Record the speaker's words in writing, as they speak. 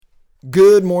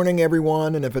Good morning,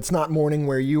 everyone. And if it's not morning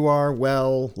where you are,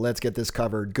 well, let's get this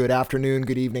covered. Good afternoon,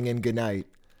 good evening, and good night.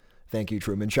 Thank you,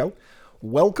 Truman Show.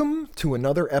 Welcome to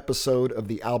another episode of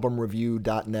the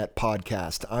AlbumReview.net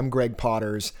podcast. I'm Greg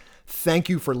Potters. Thank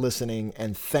you for listening,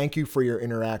 and thank you for your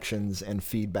interactions and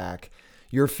feedback.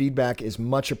 Your feedback is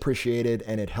much appreciated,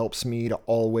 and it helps me to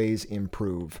always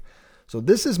improve. So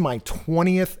this is my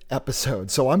 20th episode,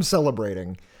 so I'm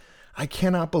celebrating. I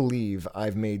cannot believe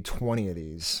I've made 20 of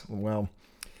these. Well,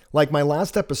 like my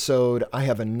last episode, I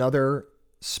have another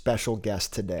special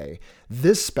guest today.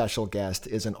 This special guest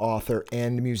is an author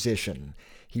and musician.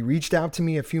 He reached out to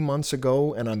me a few months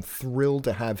ago, and I'm thrilled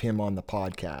to have him on the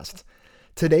podcast.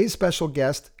 Today's special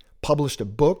guest published a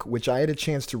book, which I had a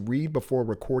chance to read before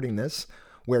recording this,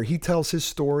 where he tells his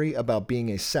story about being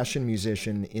a session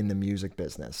musician in the music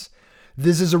business.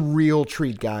 This is a real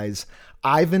treat, guys.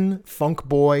 Ivan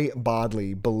Funkboy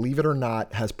Bodley, believe it or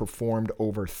not, has performed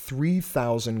over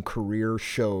 3,000 career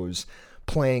shows,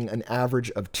 playing an average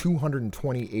of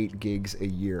 228 gigs a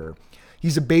year.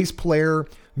 He's a bass player,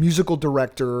 musical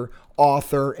director,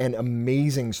 author, and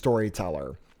amazing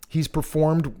storyteller. He's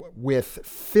performed with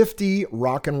 50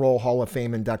 Rock and Roll Hall of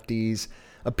Fame inductees,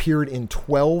 appeared in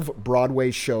 12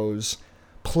 Broadway shows,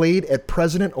 played at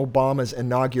President Obama's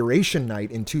inauguration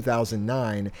night in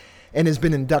 2009, and has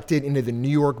been inducted into the New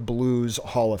York Blues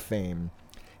Hall of Fame.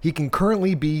 He can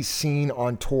currently be seen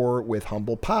on tour with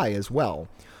Humble Pie as well.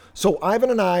 So Ivan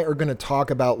and I are going to talk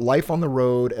about life on the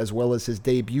road, as well as his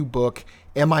debut book,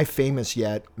 Am I Famous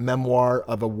Yet? Memoir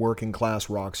of a Working Class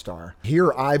Rock Star.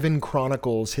 Here, Ivan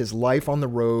chronicles his life on the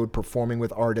road, performing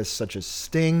with artists such as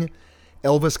Sting,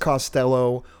 Elvis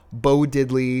Costello, Bo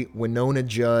Didley, Wynona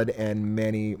Judd, and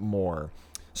many more.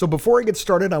 So before I get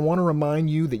started, I want to remind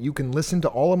you that you can listen to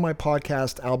all of my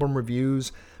podcast album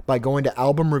reviews by going to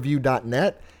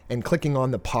albumreview.net and clicking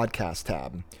on the podcast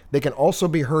tab. They can also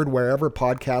be heard wherever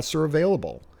podcasts are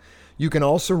available. You can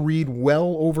also read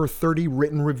well over 30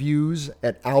 written reviews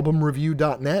at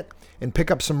albumreview.net and pick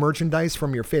up some merchandise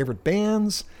from your favorite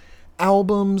bands,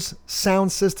 albums,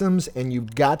 sound systems, and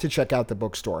you've got to check out the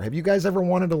bookstore. Have you guys ever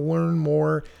wanted to learn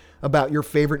more about your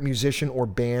favorite musician or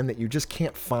band that you just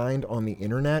can't find on the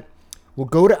internet? Well,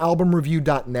 go to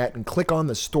albumreview.net and click on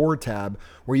the store tab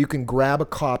where you can grab a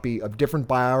copy of different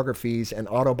biographies and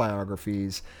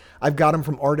autobiographies. I've got them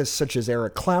from artists such as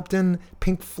Eric Clapton,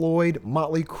 Pink Floyd,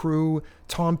 Motley Crue,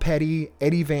 Tom Petty,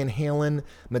 Eddie Van Halen,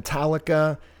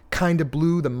 Metallica, Kinda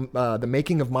Blue, the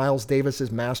making of Miles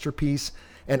Davis's masterpiece,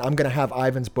 and I'm going to have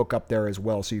Ivan's book up there as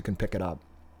well so you can pick it up.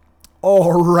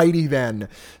 Alrighty then,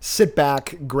 sit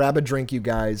back, grab a drink, you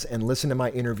guys, and listen to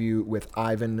my interview with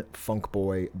Ivan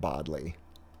Funkboy Bodley.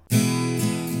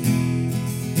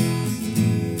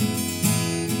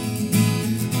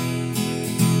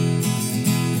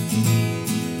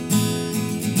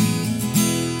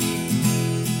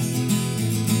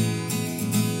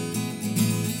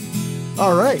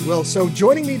 All right, well, so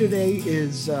joining me today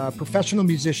is professional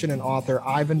musician and author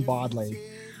Ivan Bodley.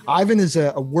 Ivan is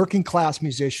a working class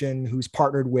musician who's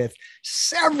partnered with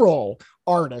several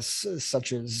artists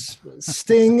such as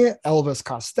Sting, Elvis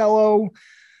Costello,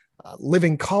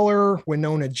 Living Colour,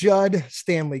 Wynona Judd,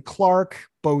 Stanley Clark,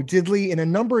 Bo Didley in a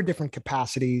number of different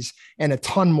capacities and a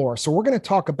ton more. So we're going to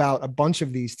talk about a bunch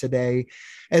of these today,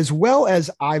 as well as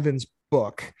Ivan's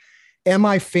book, Am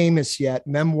I Famous Yet?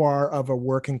 Memoir of a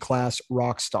Working Class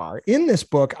Rock Star. In this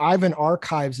book, Ivan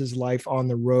archives his life on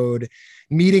the road,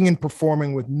 meeting and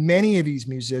performing with many of these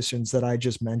musicians that I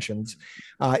just mentioned.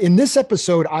 In this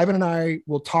episode, Ivan and I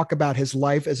will talk about his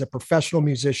life as a professional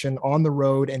musician on the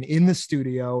road and in the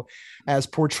studio as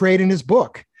portrayed in his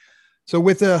book. So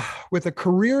with a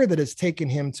career that has taken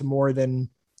him to more than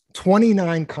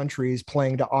 29 countries,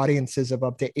 playing to audiences of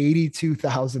up to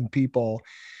 82,000 people,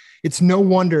 it's no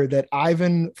wonder that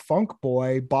Ivan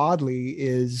Funkboy Bodley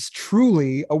is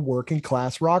truly a working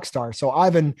class rock star. So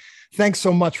Ivan, thanks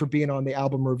so much for being on the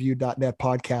albumreview.net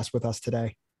podcast with us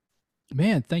today.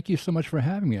 Man, thank you so much for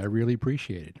having me. I really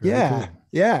appreciate it.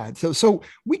 Yeah. So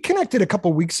we connected a couple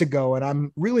of weeks ago, and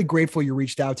I'm really grateful you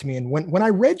reached out to me. And when I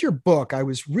read your book, I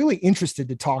was really interested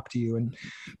to talk to you. And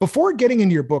before getting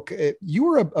into your book, you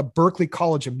were a Berklee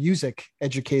College of Music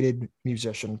educated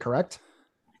musician, correct?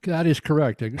 That is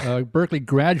correct. A Berklee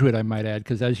graduate, I might add,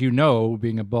 because as you know,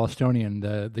 being a Bostonian,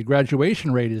 the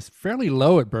graduation rate is fairly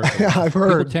low at Berklee. I've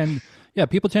heard.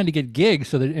 People tend to get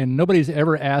gigs, and nobody's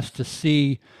ever asked to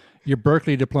see your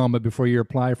Berklee diploma before you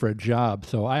apply for a job.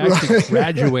 So I actually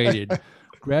graduated,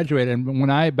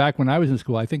 and back when I was in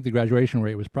school, I think the graduation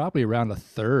rate was probably around a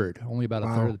third. Only about a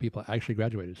third of the people actually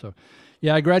graduated. So,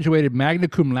 yeah, I graduated magna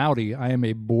cum laude. I am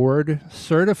a board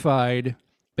certified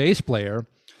bass player.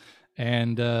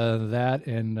 And that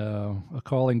and a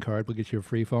calling card will get you a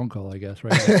free phone call, I guess,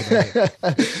 right?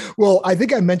 Well, I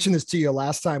think I mentioned this to you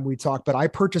last time we talked, but I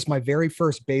purchased my very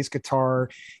first bass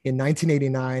guitar in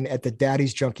 1989 at the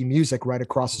Daddy's Junkie Music right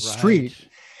across the street.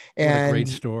 What a great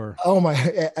store. Oh my,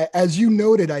 as you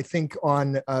noted, I think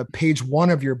on page 1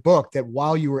 of your book, that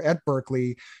while you were at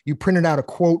Berklee, you printed out a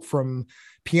quote from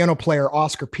piano player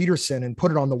Oscar Peterson and put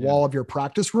it on the wall of your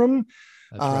practice room.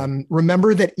 Right.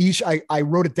 Remember that I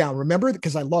wrote it down. Remember,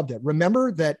 because I loved it.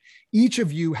 Remember that each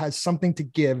of you has something to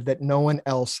give that no one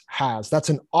else has. That's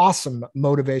an awesome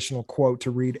motivational quote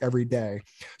to read every day.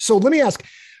 So let me ask,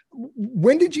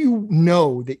 when did you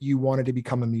know that you wanted to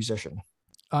become a musician?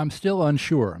 I'm still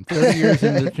unsure. I'm 30 years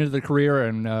into the career,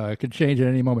 and it could change at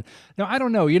any moment. No, I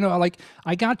don't know. Like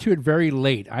I got to it very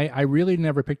late. I really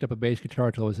never picked up a bass guitar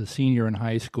until I was a senior in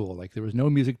high school. Like there was no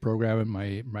music program in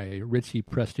my ritzy,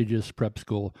 prestigious prep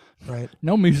school. Right.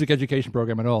 No music education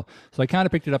program at all. So I kind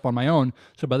of picked it up on my own.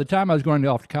 So by the time I was going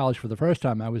off to college for the first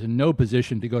time, I was in no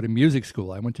position to go to music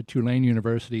school. I went to Tulane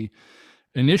University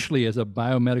initially as a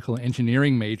biomedical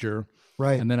engineering major.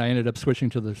 Right. And then I ended up switching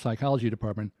to the psychology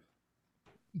department.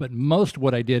 But most of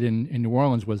what I did in New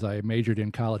Orleans was I majored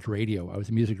in college radio. I was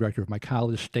the music director of my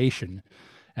college station.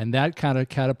 And that kind of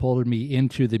catapulted me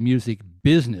into the music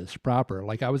business proper.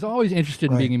 Like I was always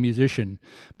interested in being a musician,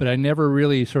 but I never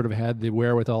really sort of had the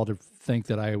wherewithal to think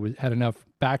that I had enough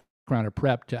background or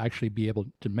prep to actually be able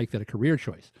to make that a career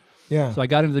choice. Yeah. So I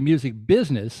got into the music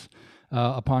business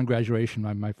upon graduation.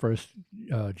 My first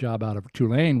job out of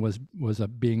Tulane was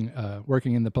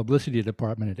working in the publicity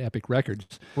department at Epic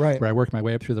Records, where I worked my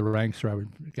way up through the ranks. Where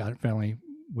finally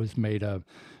was made a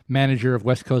manager of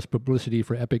West Coast publicity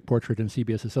for Epic, Portrait, and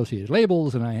CBS Associated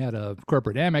Labels, and I had a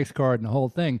corporate Amex card and the whole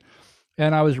thing.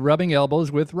 And I was rubbing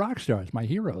elbows with rock stars, my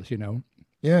heroes, Yeah,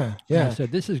 yeah. And I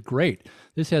said, this is great.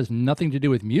 This has nothing to do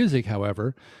with music,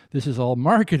 however. This is all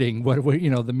marketing.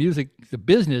 The music, the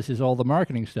business is all the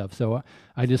marketing stuff. So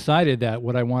I decided that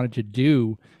what I wanted to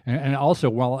do, and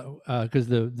also because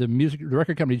the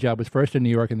record company job was first in New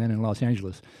York and then in Los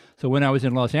Angeles. So when I was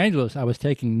in Los Angeles, I was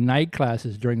taking night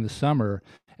classes during the summer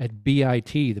at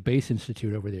BIT, the Bass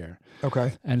Institute over there.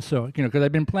 Okay. And so, because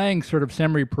I've been playing sort of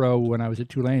semi-pro when I was at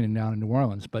Tulane and down in New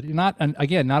Orleans, but not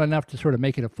enough to sort of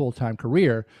make it a full-time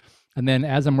career. And then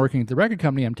as I'm working at the record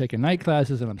company, I'm taking night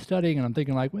classes and I'm studying and I'm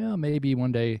thinking like, well, maybe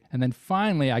one day. And then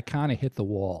finally, I kind of hit the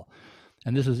wall.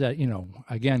 And this is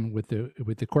again, with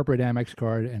the corporate Amex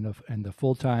card and the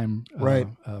full-time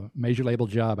major label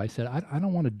job, I said, I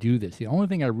don't want to do this. The only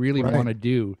thing I really want to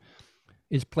do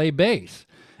is play bass.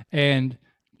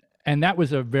 And that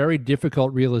was a very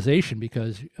difficult realization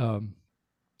because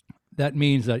that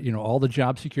means that, all the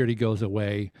job security goes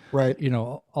away. Right.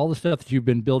 All the stuff that you've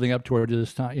been building up toward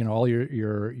this time, all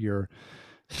your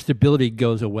stability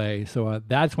goes away. So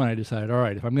that's when I decided, all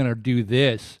right, if I'm going to do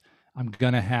this, I'm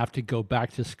going to have to go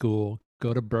back to school,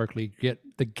 go to Berklee, get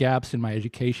the gaps in my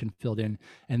education filled in,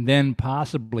 and then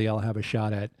possibly I'll have a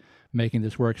shot at making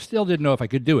this work. Still didn't know if I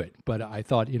could do it, but I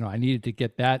thought, I needed to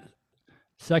get that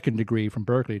second degree from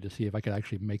Berklee to see if I could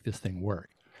actually make this thing work.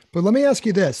 But let me ask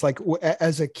you this, like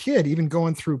as a kid, even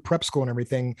going through prep school and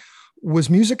everything, was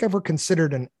music ever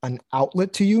considered an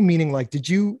outlet to you? Meaning like, did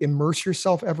you immerse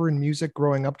yourself ever in music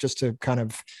growing up just to kind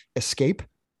of escape?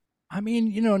 I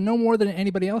mean, no more than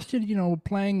anybody else did,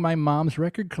 playing my mom's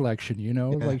record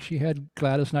collection, like she had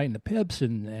Gladys Knight and the Pips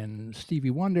and Stevie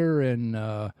Wonder and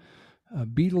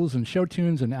Beatles and show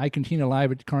tunes and I Cantina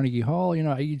Live at Carnegie Hall.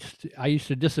 I used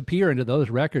to disappear into those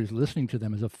records listening to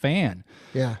them as a fan.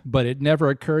 Yeah. But it never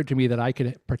occurred to me that I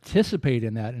could participate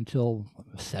in that until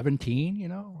 17,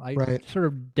 I sort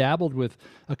of dabbled with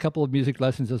a couple of music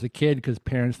lessons as a kid because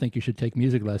parents think you should take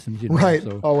music lessons. Right.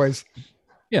 So, always.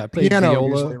 Yeah. I played piano viola.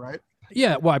 Usually, right?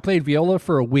 Yeah. Well, I played viola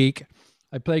for a week.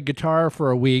 I played guitar for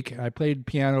a week. I played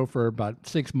piano for about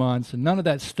 6 months, and none of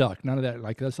that stuck. None of that,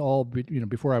 like that's all,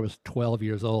 before I was 12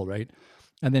 years old, right?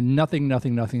 And then nothing.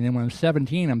 Then when I'm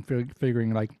 17, I'm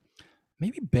figuring like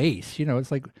maybe bass.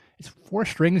 It's like it's 4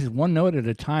 strings, one note at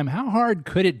a time. How hard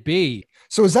could it be?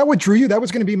 So is that what drew you? That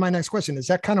was going to be my next question. Is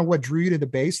that kind of what drew you to the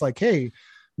bass? Like, hey,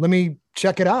 let me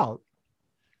check it out.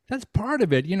 That's part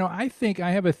of it. I think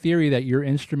I have a theory that your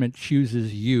instrument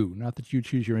chooses you, not that you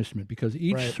choose your instrument, because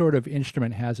each sort of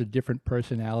instrument has a different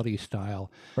personality style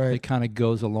that kind of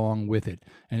goes along with it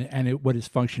and what is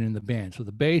functioning in the band. So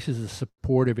the bass is a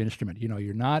supportive instrument.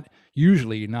 You're not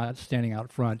standing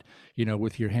out front,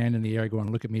 with your hand in the air going,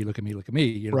 look at me, look at me, look at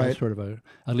me. That's sort of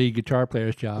a lead guitar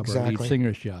player's job or a lead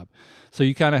singer's job. So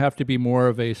you kind of have to be more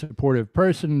of a supportive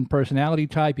personality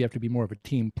type. You have to be more of a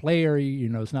team player.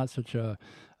 It's not such a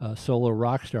solo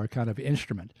rock star kind of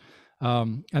instrument.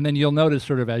 And then you'll notice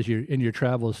sort of as you're in your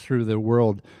travels through the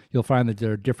world, you'll find that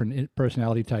there are different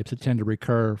personality types that tend to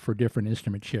recur for different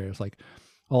instrument chairs. Like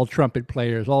all trumpet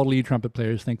players, all lead trumpet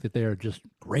players think that they're just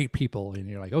great people. And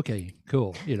you're like, okay,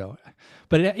 cool,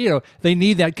 But, they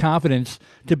need that confidence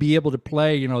to be able to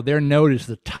play, their note is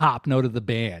the top note of the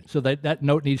band. So that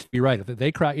note needs to be right. If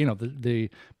they crack, the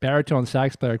baritone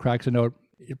sax player cracks a note,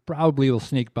 it probably will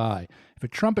sneak by. If a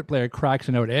trumpet player cracks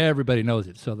a note, everybody knows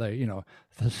it. So they,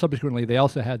 subsequently, they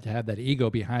also had to have that ego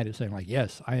behind it saying like,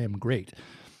 yes, I am great.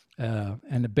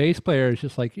 And the bass player is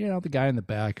just like, the guy in the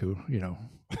back who,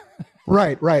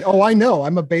 Right. Oh, I know.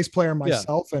 I'm a bass player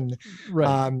myself, and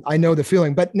I know the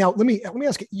feeling. But now let me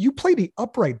ask you, you play the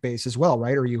upright bass as well,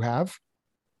 right? Or you have?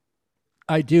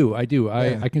 I do.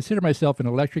 Yeah. I consider myself an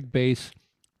electric bass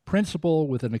principal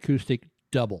with an acoustic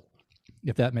double,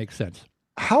 if that makes sense.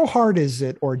 How hard is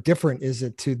it or different is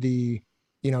it to the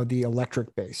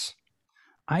electric bass?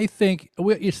 I think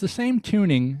it's the same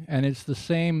tuning and it's the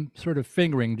same sort of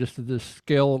fingering, just that the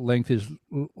scale length is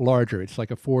larger. It's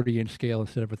like a 40-inch scale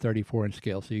instead of a 34-inch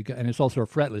scale. So and it's also a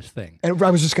fretless thing. And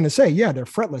I was just going to say, yeah, they're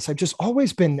fretless. I've just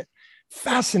always been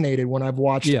fascinated when I've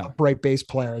watched upright bass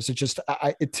players. It just,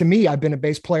 to me, I've been a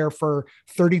bass player for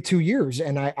 32 years,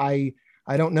 and I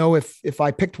don't know if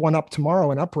I picked one up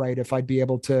tomorrow and upright, if I'd be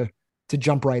able to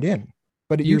jump right in.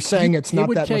 But you're saying it's not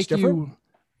that much different?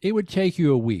 It would take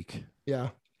you a week. Yeah.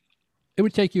 It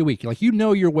would take you a week. Like,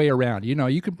 your way around.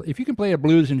 You can, if you can play a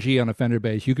blues in G on a Fender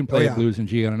bass, you can play a blues in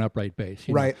G on an upright bass.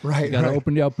 Right. You got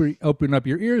to open up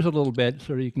your ears a little bit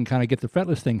so you can kind of get the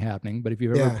fretless thing happening. But if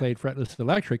you've ever played fretless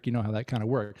electric, you know how that kind of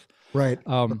works. Right.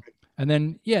 And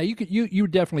then you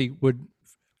definitely would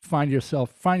find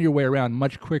your way around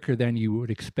much quicker than you would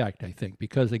expect, I think,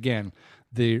 because again,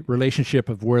 the relationship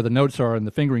of where the notes are and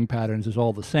the fingering patterns is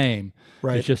all the same.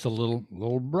 Right. It's just a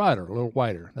little broader, a little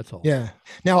wider. That's all. Yeah.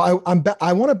 Now I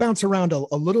want to bounce around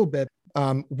a little bit.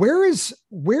 Where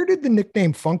did the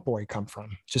nickname Funkboy come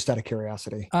from? Just out of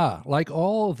curiosity. Like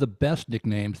all of the best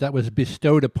nicknames, that was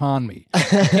bestowed upon me.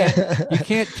 You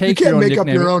can't take your own make nickname.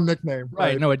 up your own nickname.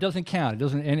 Right. No, it doesn't count. It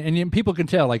doesn't. And people can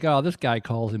tell, like, oh, this guy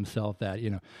calls himself that,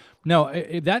 No,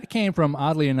 that came from,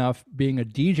 oddly enough, being a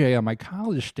DJ on my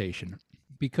college station,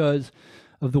 because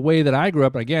of the way that I grew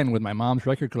up, again, with my mom's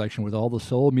record collection, with all the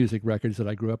soul music records that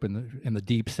I grew up in the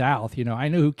Deep South. I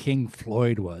knew who King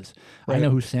Floyd was. Right. I know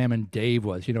who Sam and Dave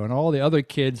was, and all the other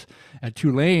kids at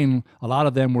Tulane, a lot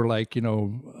of them were like,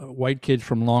 white kids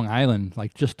from Long Island,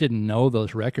 like just didn't know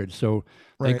those records. So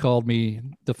they called me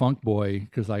the Funk Boy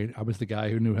because I was the guy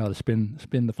who knew how to spin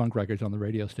the funk records on the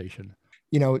radio station.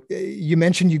 You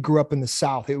mentioned you grew up in the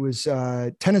South. It was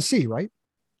Tennessee, right?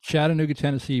 Chattanooga,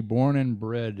 Tennessee, born and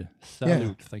bred.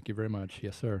 Salute. Yeah. Thank you very much.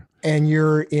 Yes, sir. And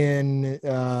you're in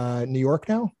New York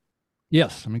now?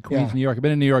 Yes, I'm in Queens, New York. I've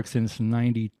been in New York since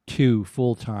 92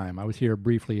 full time. I was here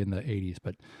briefly in the 80s,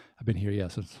 but I've been here,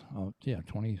 since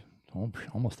 20,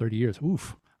 almost 30 years.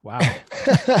 Oof. Wow.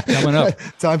 Coming up.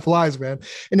 Time flies, man.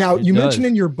 And now you mentioned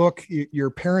in your book, your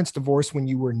parents divorced when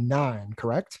you were 9,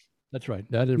 correct? That's right.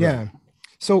 That is right.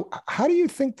 So how do you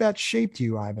think that shaped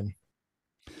you, Ivan?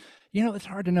 It's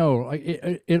hard to know.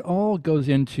 It all goes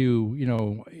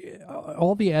into,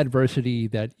 all the adversity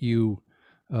that you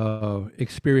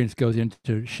experience goes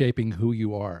into shaping who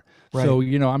you are. Right. So,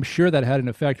 I'm sure that had an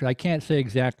effect. I can't say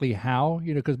exactly how,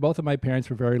 because both of my parents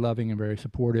were very loving and very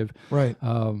supportive. Right.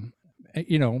 And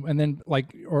then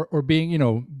or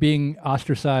being, being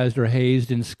ostracized or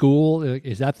hazed in school,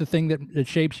 is that the thing that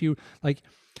shapes you? Like,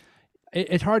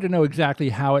 it's hard to know exactly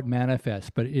how it manifests,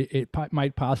 but it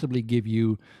might possibly give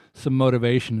you some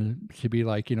motivation to be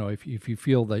like, if you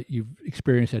feel that you've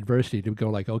experienced adversity, to go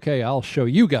like, okay, I'll show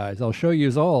you guys, I'll show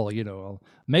you all, I'll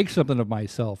make something of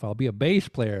myself. I'll be a bass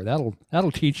player.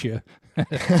 That'll teach you.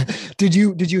 Did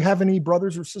you have any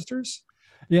brothers or sisters?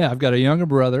 Yeah, I've got a younger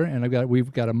brother, and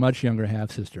we've got a much younger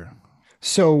half sister.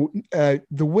 So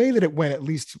the way that it went, at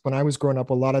least when I was growing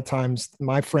up, a lot of times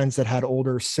my friends that had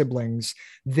older siblings,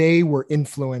 they were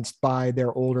influenced by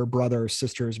their older brother or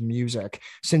sister's music.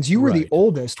 Since you were the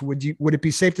oldest, would it be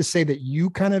safe to say that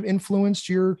you kind of influenced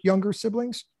your younger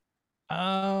siblings?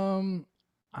 I'd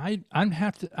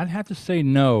have to say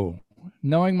no.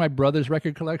 Knowing my brother's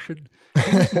record collection,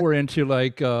 he was more into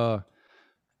like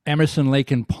Emerson,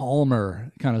 Lake and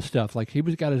Palmer kind of stuff. Like he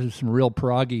got into some real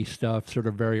proggy stuff sort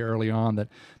of very early on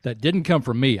that didn't come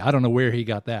from me. I don't know where he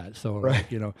got that. So,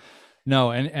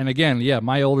 no. And again,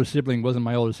 my older sibling wasn't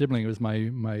my older sibling. It was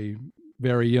my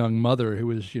very young mother who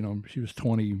was, she was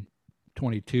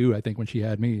 22, I think, when she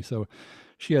had me. So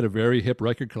she had a very hip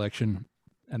record collection,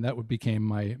 and that became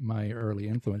my early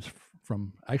influence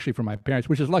from my parents,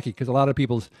 which is lucky because a lot of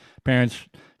people's parents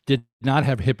did not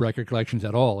have hip record collections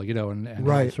at all, and had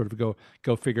Right. to sort of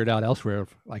go figure it out elsewhere,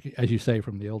 like as you say,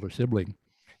 from the older sibling.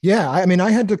 Yeah, I mean,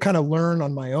 I had to kind of learn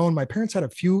on my own. My parents had a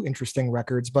few interesting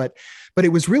records, but it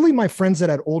was really my friends that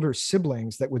had older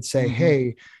siblings that would say, Mm-hmm.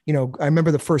 "Hey, I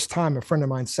remember the first time a friend of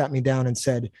mine sat me down and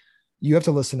said, you have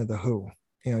to listen to The Who.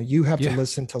 You have to Yeah.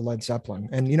 listen to Led Zeppelin."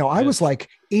 And I was Yes. like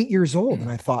 8 years old,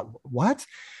 and I thought, what?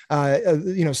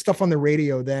 Stuff on the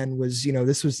radio then was,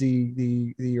 this was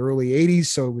the early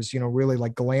 '80s, so it was, really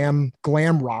like glam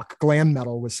rock, glam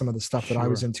metal was some of the stuff that I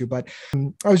was Sure. into. But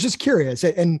I was just curious,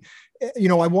 and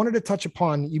I wanted to touch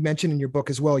upon, you mentioned in your book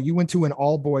as well, you went to an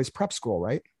all boys prep school,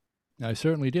 right? I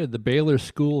certainly did. The Baylor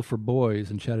School for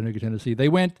Boys in Chattanooga, Tennessee. They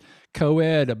went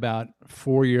co-ed about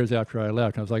 4 years after I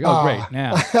left. I was like, oh, great.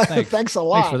 Now, thanks. Thanks a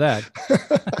lot. Thanks for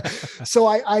that. So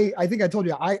I think I told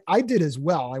you, I did as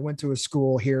well. I went to a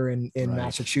school here in Right.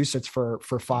 Massachusetts for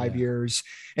 5 years,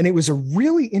 and it was a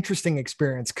really interesting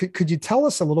experience. Could you tell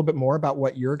us a little bit more about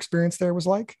what your experience there was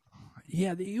like?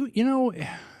 Yeah,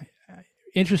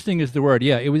 interesting is the word.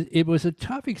 Yeah, it was a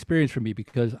tough experience for me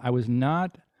because I was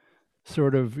not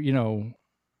sort of,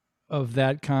 of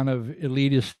that kind of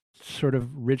elitist, sort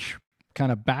of rich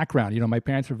kind of background. My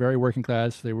parents were very working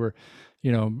class. They were,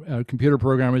 computer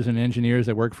programmers and engineers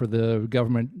that worked for the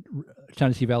government,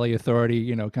 Tennessee Valley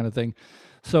Authority, kind of thing.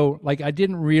 So like, I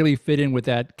didn't really fit in with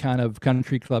that kind of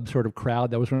country club sort of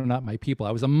crowd. That was not my people.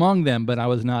 I was among them, but I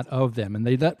was not of them. And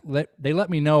they let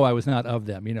me know I was not of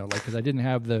them, because I didn't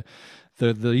have the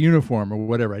uniform or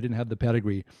whatever. I didn't have the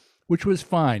pedigree, which was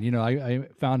fine. I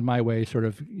found my way sort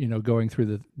of, going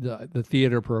through the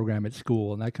theater program at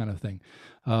school and that kind of thing.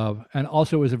 And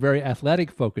also it was a very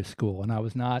athletic focused school, and I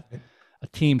was not a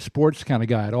team sports kind of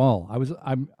guy at all.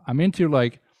 I'm into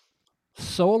like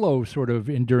solo sort of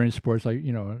endurance sports. Like,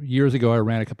 years ago I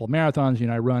ran a couple of marathons.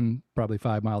 I run probably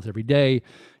 5 miles every day.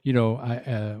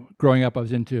 Growing up, I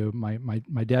was into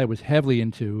my dad was heavily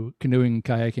into canoeing,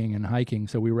 kayaking, and hiking.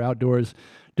 So we were outdoors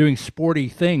doing sporty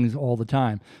things all the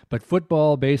time. But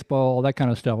football, baseball, all that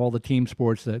kind of stuff, all the team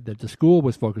sports that the school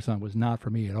was focused on was not for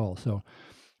me at all. So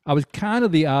I was kind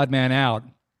of the odd man out,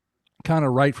 kind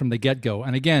of right from the get-go.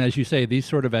 And again, as you say, these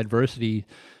sort of adversity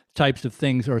types of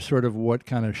things are sort of what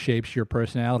kind of shapes your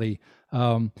personality.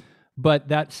 But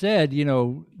that said,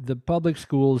 the public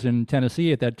schools in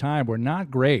Tennessee at that time were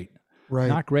not great. Right.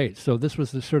 Not great. So this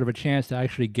was the sort of a chance to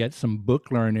actually get some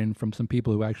book learning from some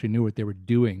people who actually knew what they were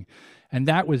doing. And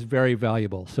that was very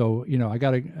valuable. So, I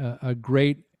got a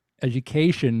great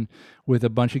education with a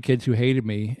bunch of kids who hated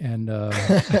me. And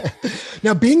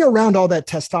now, being around all that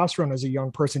testosterone as a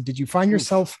young person, did you find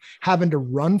yourself having to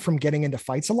run from getting into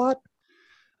fights a lot?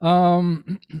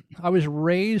 I was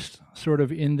raised sort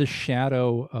of in the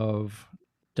shadow of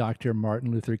Dr. Martin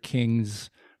Luther King's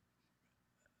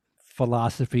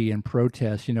philosophy and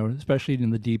protest, especially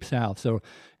in the Deep South. So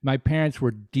my parents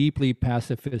were deeply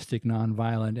pacifistic,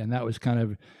 nonviolent, and that was kind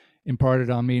of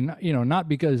imparted on me, not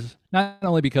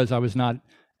only because I was not,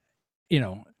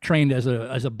 trained as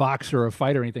a boxer or a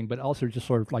fighter or anything, but also just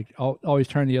sort of like always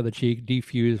turn the other cheek,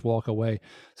 defuse, walk away.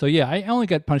 So yeah, I only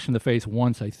got punched in the face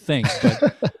once, I think,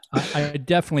 but I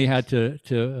definitely had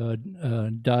to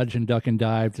dodge and duck and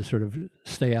dive to sort of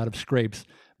stay out of scrapes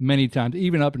many times,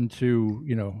 even up into,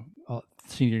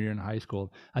 senior year in high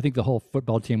school. I think the whole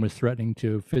football team was threatening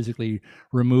to physically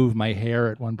remove my hair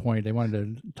at one point. They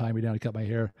wanted to tie me down and cut my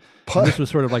hair. And this was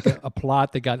sort of like a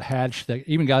plot that got hatched that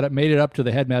even made it up to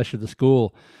the headmaster of the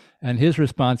school. And his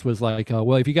response was like,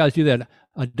 well, if you guys do that,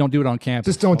 don't do it on campus.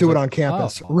 Just don't do it on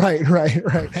campus. Oh. Right.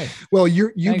 Well,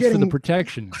 you're Thanks getting for the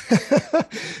protection.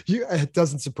 It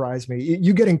doesn't surprise me.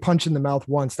 You getting punched in the mouth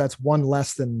once, that's one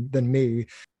less than me.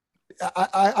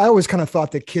 I always kind of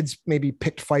thought that kids maybe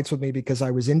picked fights with me because I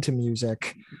was into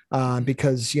music,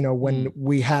 because, when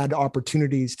we had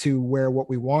opportunities to wear what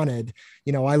we wanted,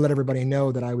 I let everybody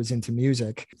know that I was into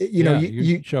music.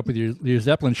 You show up with your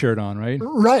Zeppelin shirt on, right?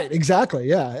 Right. Exactly.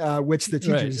 Yeah. Which the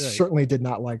teachers certainly did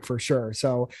not like, for sure.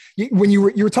 So when you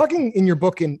were talking in your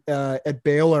book at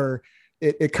Baylor,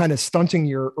 it kind of stunting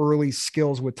your early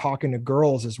skills with talking to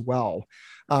girls as well.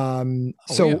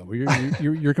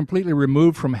 You're completely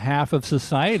removed from half of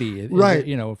society, right?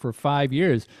 For 5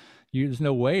 years, there's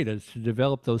no way to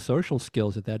develop those social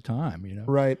skills at that time,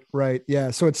 Right.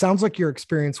 Yeah. So it sounds like your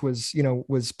experience was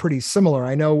pretty similar.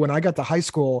 I know when I got to high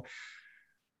school,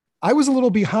 I was a little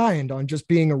behind on just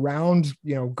being around,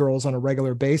 girls on a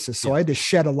regular basis. So I had to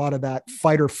shed a lot of that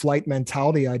fight or flight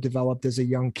mentality I developed as a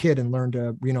young kid and learn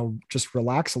to, just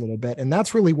relax a little bit. And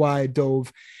that's really why I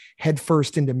dove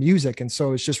headfirst into music. And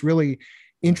so it's just really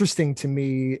interesting to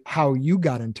me how you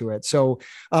got into it. So,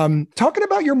 talking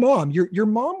about your mom, your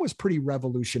mom was pretty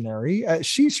revolutionary.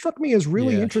 She struck me as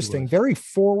really interesting, very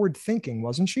forward thinking,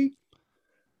 wasn't she?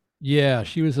 Yeah,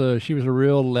 she was a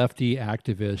real lefty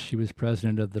activist. She was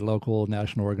president of the local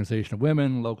National Organization of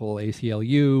Women, local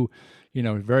ACLU,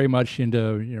 very much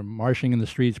into marching in the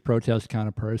streets, protest kind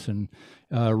of person.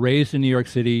 Raised in New York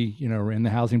City, in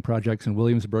the housing projects in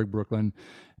Williamsburg, Brooklyn.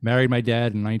 Married my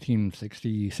dad in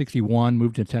 1961,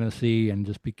 moved to Tennessee, and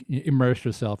just immersed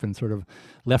herself in sort of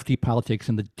lefty politics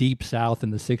in the deep South in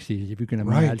the 60s, if you can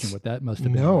imagine what that must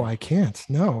have been. No, like. I can't.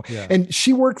 No. Yeah. And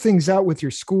she worked things out with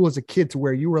your school as a kid to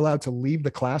where you were allowed to leave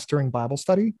the class during Bible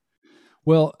study?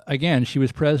 Well, again, she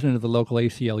was president of the local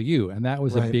ACLU, and that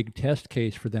was a big test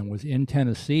case for them. Was in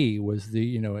Tennessee, was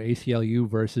the ACLU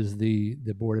versus the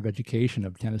Board of Education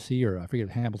of Tennessee, or I forget,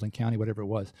 Hamilton County, whatever it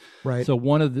was. Right. So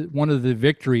one of the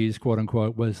victories, quote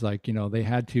unquote, was like they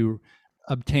had to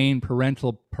obtain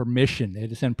parental permission. They had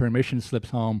to send permission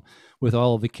slips home with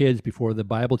all of the kids before the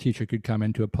Bible teacher could come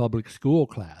into a public school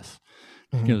class.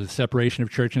 The separation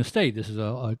of church and state. This is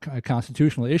a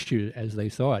constitutional issue as they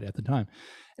saw it at the time.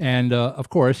 And of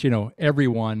course,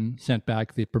 everyone sent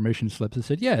back the permission slips and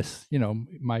said, yes,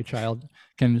 my child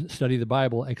can study the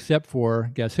Bible, except for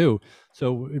guess who?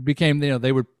 So it became,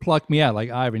 they would pluck me out,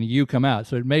 like, Ivan, you come out.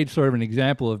 So it made sort of an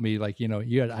example of me, like,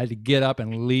 I had to get up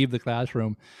and leave the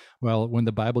classroom when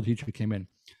the Bible teacher came in.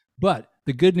 But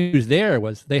the good news there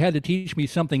was they had to teach me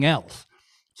something else.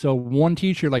 So one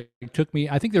teacher took me,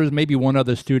 I think there was maybe one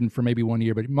other student for maybe 1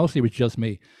 year, but mostly it was just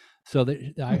me. So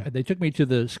they took me to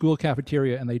the school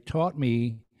cafeteria and they taught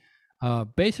me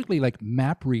basically like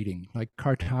map reading, like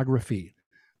cartography,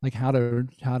 like how to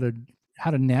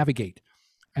navigate.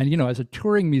 And as a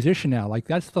touring musician now, like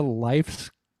that's the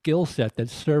life skill set that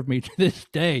served me to this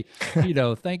day.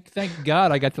 Thank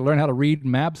God I got to learn how to read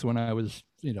maps when I was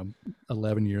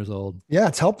 11 years old. Yeah,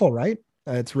 it's helpful, right?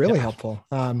 It's really helpful.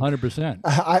 100%.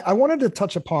 I wanted to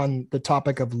touch upon the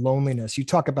topic of loneliness. You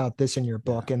talk about this in your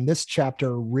book, and this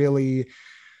chapter really,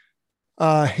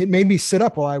 it made me sit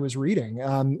up while I was reading.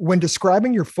 When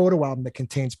describing your photo album that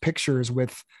contains pictures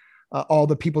with all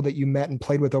the people that you met and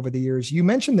played with over the years, you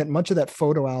mentioned that much of that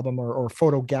photo album or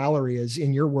photo gallery is,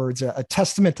 in your words, a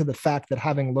testament to the fact that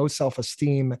having low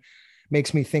self-esteem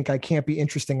makes me think I can't be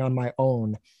interesting on my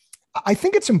own. I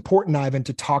think it's important, Ivan,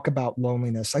 to talk about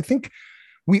loneliness. I think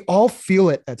we all feel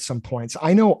it at some points.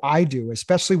 I know I do,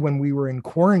 especially when we were in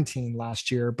quarantine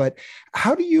last year. But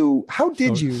how did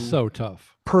you so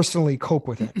tough personally cope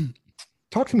with it?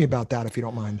 Talk to me about that, if you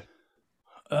don't mind.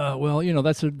 Well,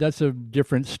 that's a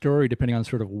different story depending on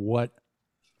sort of what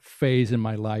phase in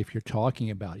my life you're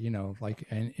talking about. Like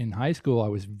in high school, I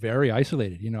was very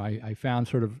isolated. I found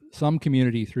sort of some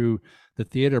community through the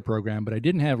theater program, but I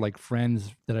didn't have like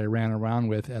friends that I ran around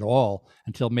with at all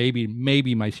until maybe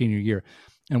my senior year.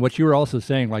 And what you were also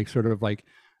saying, like sort of like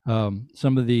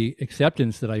some of the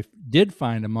acceptance that I did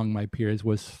find among my peers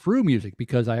was through music,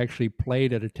 because I actually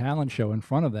played at a talent show in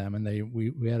front of them, and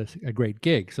we had a great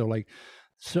gig. So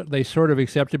they sort of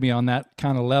accepted me on that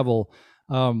kind of level.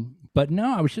 But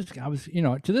no, I was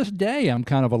to this day, I'm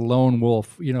kind of a lone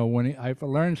wolf. When I've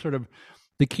learned sort of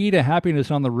the key to happiness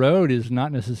on the road is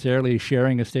not necessarily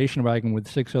sharing a station wagon with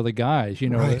 6 other guys.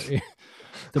 Right.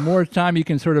 The more time you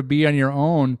can sort of be on your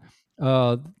own,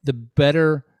 the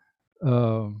better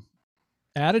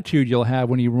attitude you'll have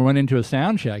when you run into a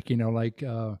sound check.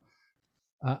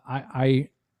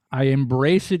 I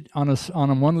embrace it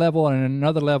on one level, and on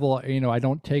another level, I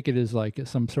don't take it as like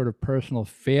some sort of personal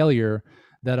failure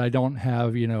that I don't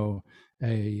have,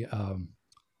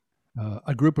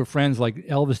 a group of friends like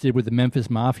Elvis did with the Memphis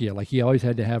Mafia. Like he always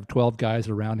had to have 12 guys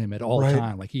around him at all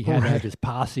time. Like he had to have his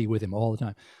posse with him all the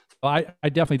time. So I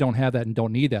definitely don't have that and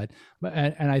don't need that.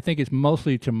 And I think it's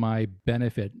mostly to my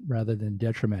benefit rather than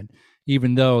detriment,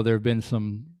 even though there have been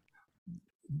some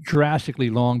drastically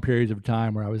long periods of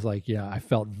time where I was like, I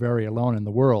felt very alone in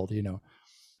the world,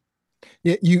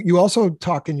 Yeah, you also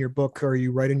talk in your book, or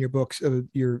you write in your books,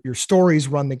 your stories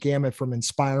run the gamut from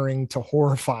inspiring to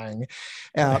horrifying.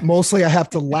 Mostly I have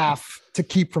to laugh to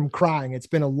keep from crying. It's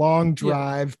been a long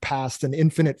drive past an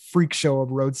infinite freak show of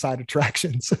roadside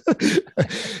attractions.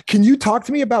 Can you talk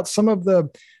to me about some of the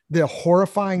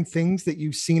horrifying things that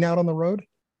you've seen out on the road?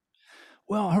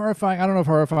 Well, horrifying, I don't know if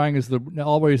horrifying is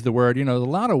always the word. A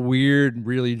lot of weird,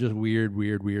 really just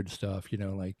weird stuff.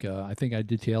 I think I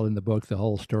detailed in the book the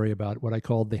whole story about what I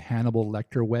called the Hannibal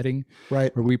Lecter wedding.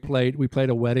 Right. Where we played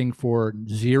a wedding for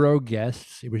 0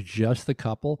 guests. It was just the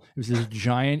couple. It was this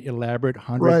giant, elaborate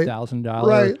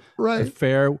 $100,000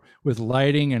 affair with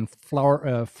lighting and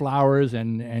flowers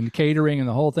and catering and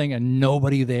the whole thing, and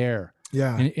nobody there.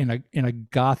 Yeah. in a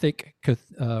Gothic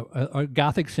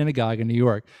synagogue in New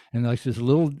York, and like this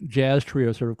little jazz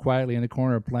trio sort of quietly in the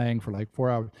corner playing for like 4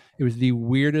 hours. It was the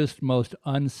weirdest, most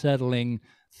unsettling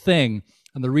thing.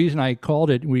 And the reason I called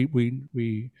it,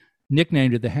 we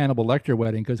nicknamed it the Hannibal Lecter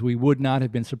wedding, because we would not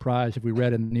have been surprised if we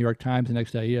read in the New York Times the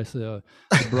next day, yes, the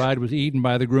bride was eaten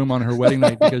by the groom on her wedding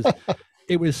night, because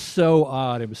it was so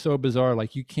odd. It was so bizarre.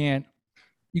 Like you couldn't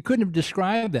have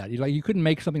described that. You couldn't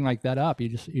make something like that up. You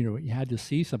just, you had to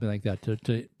see something like that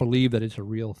to believe that it's a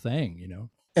real thing.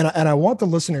 And I want the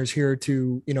listeners here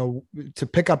to, to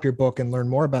pick up your book and learn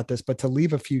more about this, but to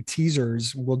leave a few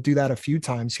teasers. We'll do that a few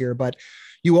times here, but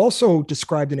you also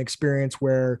described an experience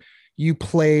where you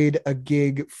played a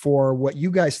gig for what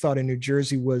you guys thought in New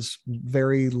Jersey was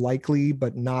very likely,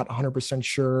 but not 100%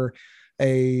 sure,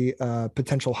 a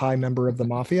potential high member of the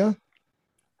mafia.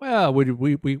 Well,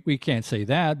 we can't say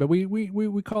that, but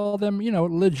we call them,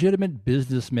 legitimate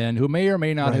businessmen who may or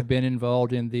may not have been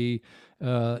involved in the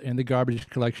garbage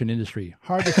collection industry.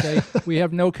 Hard to say. We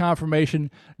have no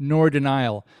confirmation nor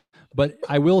denial. But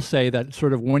I will say that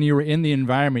sort of when you were in the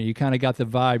environment, you kind of got the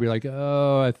vibe. You're like,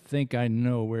 oh, I think I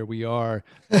know where we are.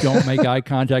 Don't make eye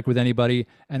contact with anybody.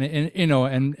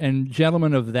 And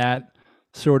gentlemen of that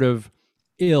sort of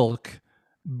ilk,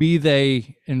 be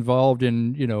they involved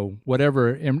in,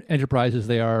 whatever enterprises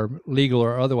they are, legal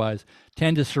or otherwise,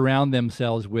 tend to surround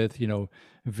themselves with,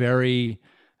 very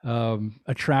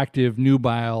attractive,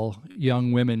 nubile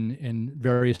young women in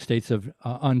various states of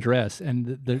undress.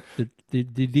 And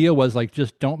the deal was like,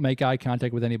 just don't make eye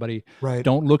contact with anybody. Right.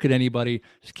 Don't look at anybody.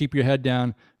 Just keep your head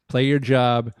down, play your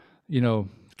job,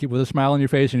 keep with a smile on your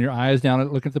face and your eyes down,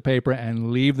 look at the paper,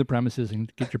 and leave the premises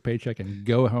and get your paycheck and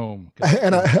go home.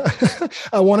 And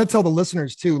I want to tell the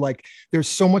listeners too, like there's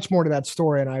so much more to that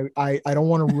story, and I don't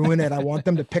want to ruin it. I want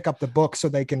them to pick up the book so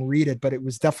they can read it, but it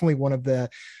was definitely one of the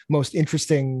most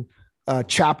interesting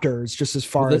chapters, just as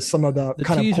far as some of the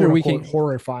kind of quote unquote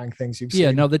horrifying things you've seen.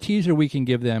 Yeah, no, the teaser we can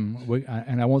give them,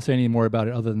 and I won't say any more about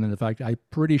it other than the fact I'm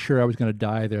pretty sure I was going to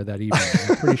die there that evening.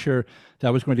 I'm pretty sure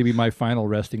that was going to be my final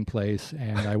resting place,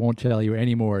 and I won't tell you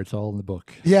any more. It's all in the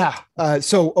book. Yeah.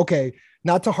 So, okay,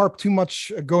 not to harp too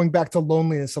much, going back to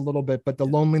loneliness a little bit, but the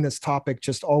loneliness topic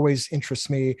just always interests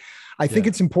me. I think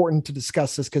it's important to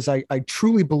discuss this because I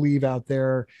truly believe out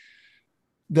there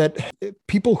that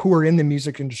people who are in the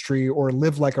music industry or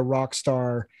live like a rock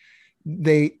star,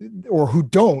 they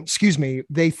think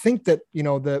that,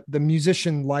 the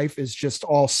musician life is just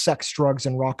all sex, drugs,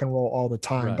 and rock and roll all the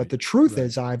time. Right. But the truth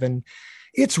is, Ivan,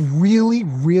 it's really,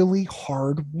 really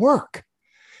hard work.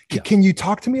 Can you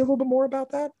talk to me a little bit more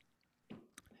about that?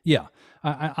 Yeah,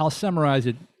 I'll summarize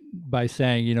it by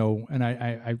saying, and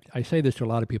I say this to a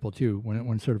lot of people too,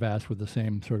 when sort of asked with the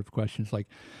same sort of questions, like,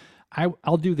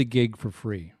 I'll do the gig for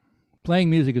free. Playing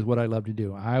music is what I love to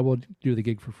do. I will do the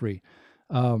gig for free.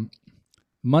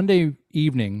 Monday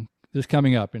evening, this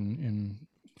coming up in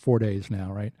 4 days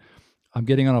now, right? I'm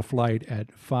getting on a flight at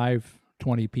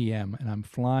 5:20 p.m. and I'm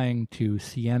flying to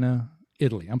Siena,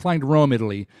 Italy. I'm flying to Rome,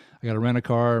 Italy. I got to rent a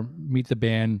car, meet the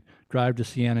band, drive to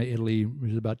Siena, Italy,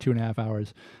 which is about 2.5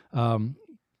 hours.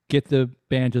 Get the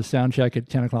band to sound check at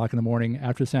 10 o'clock in the morning.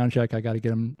 After sound check, I got to get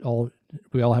them all.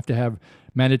 We all have to have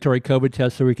mandatory COVID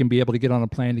tests so we can be able to get on a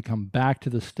plane to come back to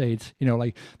the States.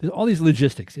 Like there's all these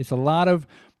logistics. It's a lot of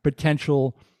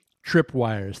potential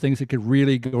tripwires, things that could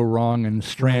really go wrong and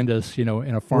strand us, in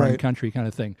a foreign country kind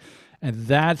of thing. And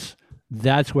that's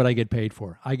what I get paid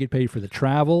for. I get paid for the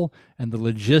travel and the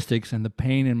logistics and the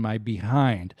pain in my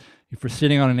behind. If we're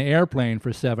sitting on an airplane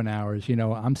for 7 hours,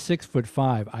 I'm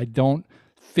 6'5". I don't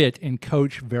fit and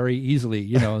coach very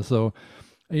easily, so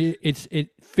it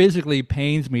physically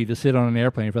pains me to sit on an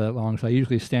airplane for that long. So I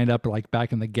usually stand up like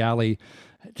back in the galley,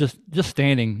 just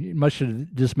standing, much to the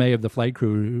dismay of the flight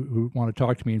crew who want to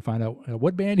talk to me and find out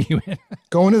what band are you in.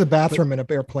 Going to the bathroom in an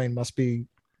airplane must be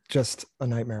just a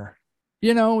nightmare.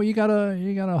 You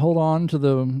gotta hold on to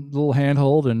the little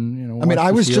handhold and I mean,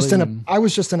 I was just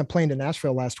in a plane to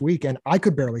Nashville last week and I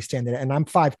could barely stand it, and I'm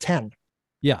 5'10".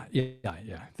 Yeah.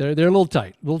 They're a little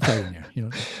tight in there,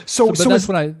 So that's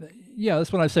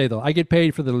what I say though. I get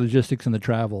paid for the logistics and the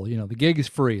travel. The gig is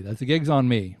free. The gig's on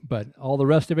me, but all the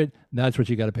rest of it, that's what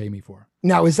you got to pay me for.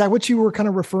 Now, is that what you were kind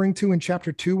of referring to in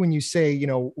chapter 2 when you say,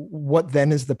 what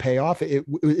then is the payoff?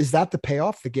 Is that the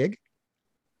payoff, the gig?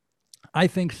 I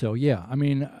think so. Yeah. I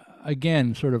mean,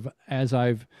 again, sort of as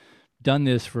I've done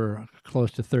this for close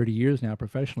to 30 years now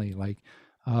professionally, like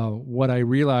what I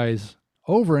realize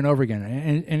over and over again,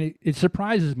 and it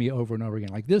surprises me over and over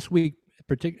again. Like this week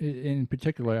in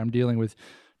particular, I'm dealing with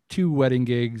 2 wedding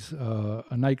gigs,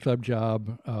 a nightclub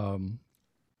job,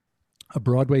 a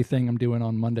Broadway thing I'm doing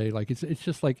on Monday. Like it's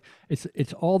just like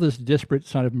it's all this disparate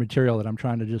sort of material that I'm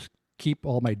trying to just keep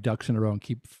all my ducks in a row and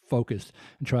keep focused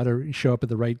and try to show up at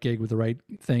the right gig with the right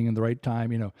thing and the right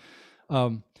time,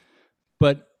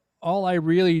 But all I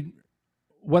really,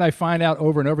 what I find out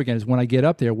over and over again is when I get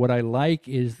up there, what I like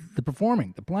is the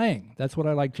performing, the playing. That's what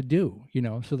I like to do,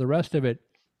 So the rest of it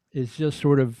is just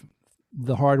sort of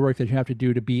the hard work that you have to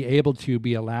do to be able to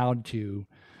be allowed to,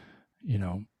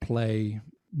 play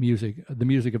music, the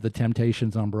music of the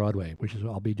Temptations on Broadway, which is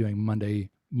I'll be doing Monday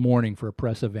morning for a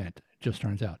press event. It just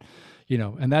turns out,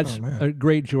 and that's a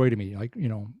great joy to me. Like,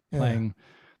 playing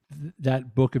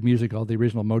that book of music, all the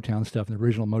original Motown stuff and the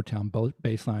original Motown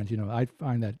bass lines, I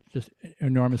find that just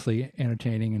enormously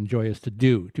entertaining and joyous to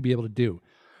be able to do.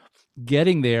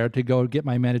 Getting there to go get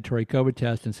my mandatory COVID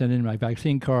test and send in my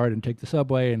vaccine card and take the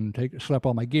subway and schlep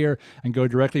all my gear and go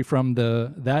directly from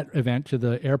that event to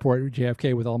the airport at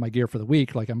JFK with all my gear for the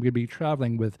week. Like I'm going to be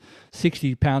traveling with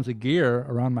 60 pounds of gear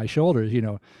around my shoulders,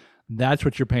 that's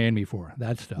what you're paying me for,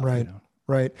 that stuff. Right.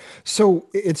 Right. So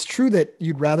it's true that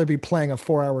you'd rather be playing a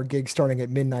 4-hour gig starting at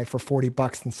midnight for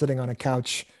 $40 than sitting on a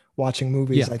couch watching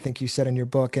movies. Yeah. I think you said in your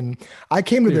book. And I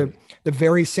came to the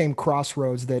very same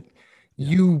crossroads that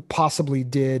you possibly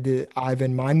did,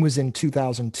 Ivan. Mine was in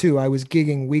 2002. I was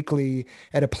gigging weekly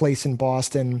at a place in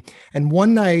Boston. And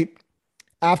one night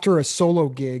after a solo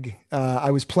gig, I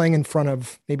was playing in front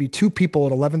of maybe 2 people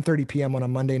at 11:30 p.m. on a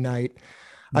Monday night.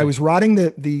 Right. I was riding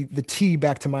the T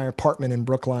back to my apartment in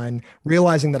Brookline,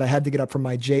 realizing that I had to get up from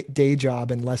my day job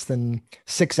in less than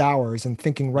 6 hours and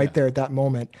thinking there at that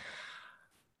moment,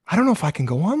 I don't know if I can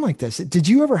go on like this. Did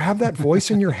you ever have that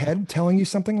voice in your head telling you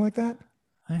something like that?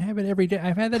 I have it every day.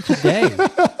 I've had that today.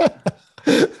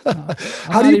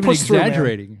 How do you push through?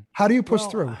 Man? How do you push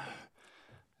through?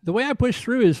 The way I push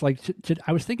through is like,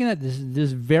 I was thinking that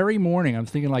this very morning, I was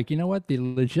thinking like, you know what, the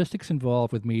logistics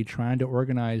involved with me trying to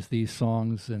organize these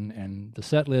songs and the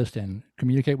set list and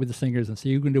communicate with the singers and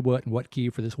see who can do what and what key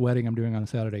for this wedding I'm doing on a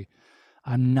Saturday.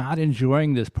 I'm not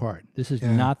enjoying this part. This is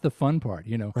not the fun part,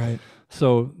 Right.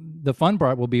 So the fun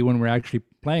part will be when we're actually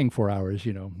playing 4 hours,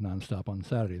 nonstop on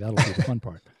Saturday. That'll be the fun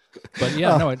part. But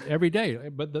every day.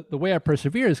 But the way I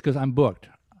persevere is because I'm booked.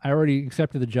 I already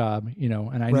accepted the job,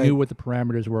 and I knew what the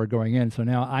parameters were going in. So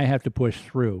now I have to push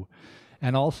through.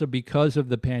 And also because of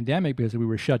the pandemic, because we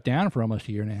were shut down for almost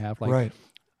a year and a half,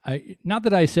 not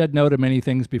that I said no to many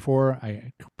things before.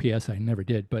 P.S. I never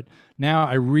did, but now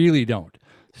I really don't.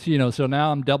 So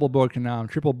now I'm double booked and now I'm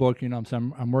triple booked. So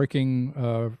I'm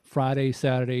working Friday,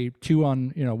 Saturday, 2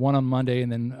 on, 1 on Monday,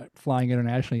 and then flying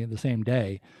internationally the same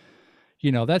day.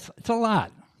 It's a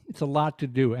lot. It's a lot to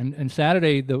do. And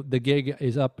Saturday the gig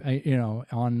is up,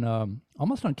 on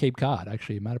almost on Cape Cod,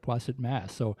 actually, Mattapoisett,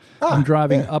 Mass. So I'm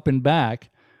driving up and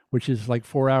back, which is like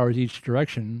 4 hours each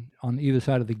direction on either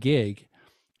side of the gig.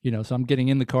 So I'm getting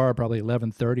in the car probably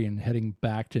 11:30 and heading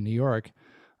back to New York.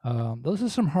 Those are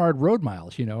some hard road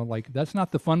miles, like that's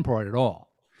not the fun part at all.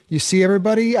 You see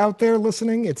everybody out there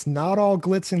listening, it's not all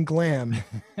glitz and glam.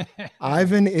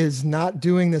 Ivan is not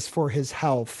doing this for his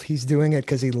health. He's doing it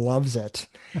because he loves it.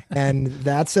 And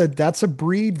that's a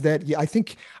breed that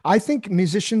I think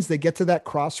musicians, they get to that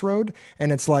crossroad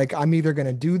and it's like, I'm either going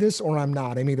to do this or I'm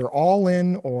not. I'm either all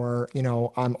in or,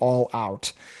 I'm all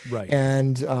out. Right.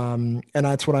 And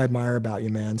that's what I admire about you,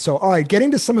 man. So, all right,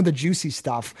 getting to some of the juicy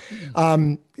stuff.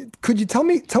 Could you tell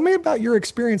me about your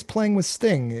experience playing with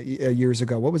Sting years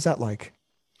ago? What was that like?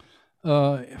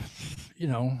 One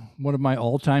of my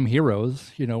all-time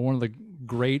heroes, one of the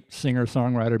great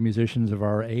singer-songwriter musicians of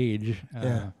our age.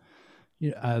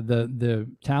 The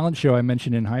talent show I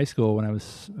mentioned in high school when I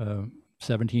was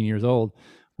 17 years old,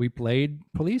 we played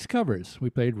Police covers.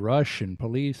 We played Rush and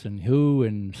Police and Who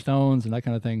and Stones and that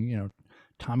kind of thing.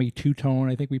 Tommy Two-Tone,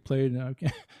 I think we played. I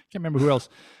can't remember who else.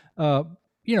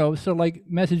 So like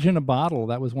Message in a Bottle,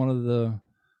 that was one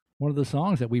of the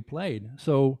songs that we played.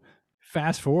 So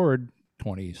fast forward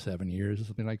 27 years or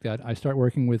something like that, I start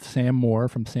working with Sam Moore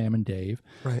from Sam and Dave.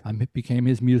 Right. I became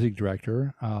his music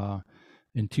director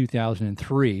in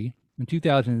 2003. In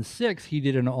 2006, he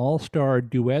did an all-star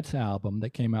duets album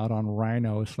that came out on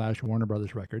Rhino/Warner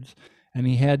Brothers Records. And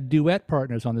he had duet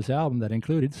partners on this album that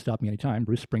included, Stop Me Anytime,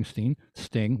 Bruce Springsteen,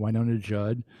 Sting, Wynona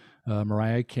Judd,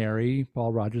 Mariah Carey,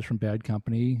 Paul Rodgers from Bad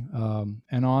Company,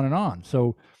 and on and on.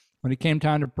 So when it came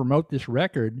time to promote this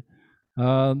record,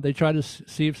 they tried to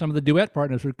see if some of the duet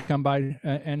partners would come by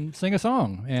and sing a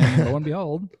song. And lo and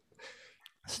behold,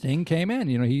 Sting came in.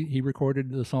 He recorded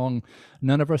the song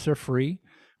None of Us Are Free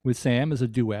with Sam as a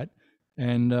duet.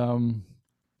 And the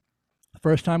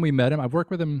first time we met him, I've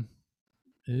worked with him.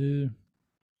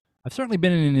 I've certainly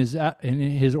been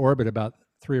in his orbit about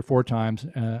 3 or 4 times.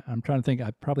 I'm trying to think.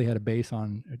 I probably had a bass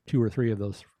on 2 or 3 of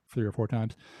those 3 or 4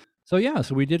 times. So yeah,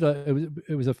 so we did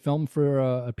it was a film for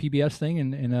a PBS thing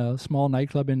in a small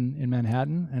nightclub in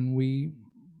Manhattan, and we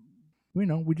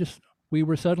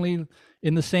were suddenly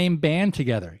in the same band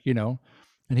together,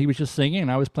 and he was just singing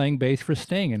and I was playing bass for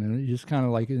Sting, and it just kind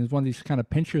of like, it was one of these kind of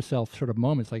pinch yourself sort of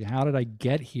moments, like, how did I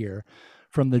get here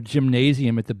from the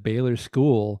gymnasium at the Baylor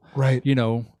School, Right.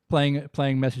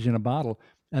 Playing Message in a Bottle.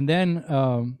 And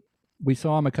then we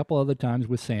saw him a couple other times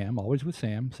with Sam, always with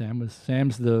Sam.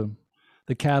 Sam's the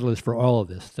catalyst for all of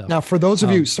this stuff. Now, for those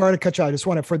of you, sorry to cut you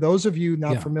out, for those of you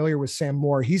not Yeah. familiar with Sam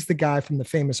Moore, he's the guy from the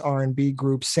famous R&B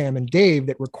group Sam and Dave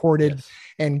that recorded Yes.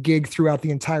 and gigged throughout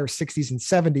the entire 60s and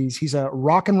 70s. He's a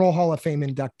Rock and Roll Hall of Fame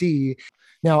inductee.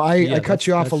 Now, I cut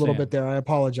you off a little Sam. bit there. I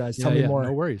apologize. Tell me more.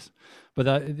 No worries.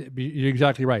 But you're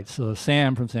exactly right. So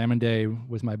Sam from Sam and Dave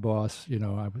was my boss.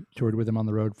 I toured with him on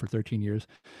the road for 13 years.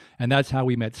 And that's how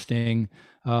we met Sting.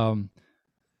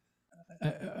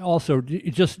 Also,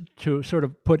 just to sort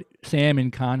of put Sam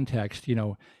in context,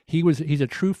 he's a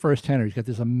true first tenor. He's got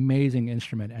this amazing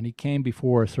instrument, and he came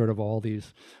before sort of all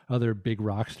these other big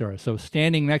rock stars. So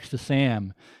standing next to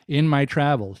Sam in my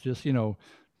travels, just,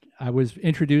 I was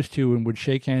introduced to and would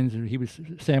shake hands, and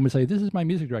Sam would say, "This is my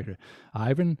music director,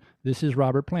 Ivan. This is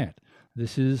Robert Plant.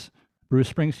 This is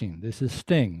Bruce Springsteen. This is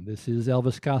Sting. This is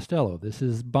Elvis Costello. This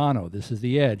is Bono. This is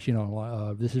The Edge.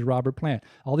 This is Robert Plant."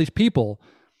 All these people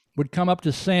would come up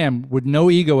to Sam with no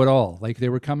ego at all. Like, they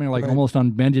were coming like almost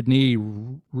on bended knee,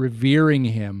 revering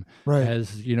him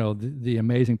as, the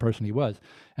amazing person he was.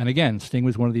 And again, Sting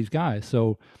was one of these guys.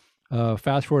 So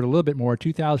fast forward a little bit more,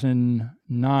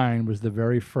 2009 was the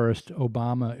very first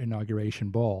Obama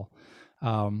inauguration ball.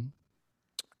 And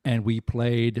we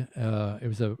played, it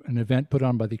was an event put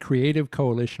on by the Creative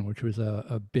Coalition, which was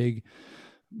a big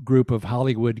group of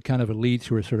Hollywood kind of elites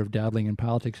who were sort of dabbling in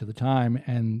politics at the time,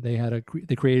 and they had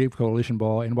the Creative Coalition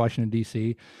Ball in Washington,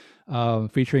 D.C.,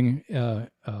 featuring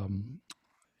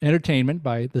entertainment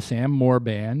by the Sam Moore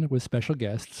Band with special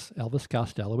guests Elvis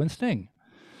Costello and Sting.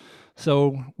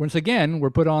 So once again,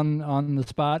 we're put on the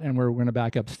spot, and we're going to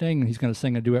back up Sting, and he's going to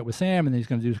sing a duet with Sam, and then he's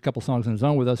going to do a couple songs on his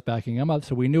own with us, backing him up.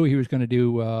 So we knew he was going to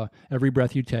do Every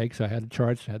Breath You Take. So I had the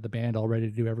charts, had the band all ready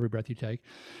to do Every Breath You Take.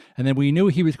 And then we knew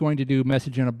he was going to do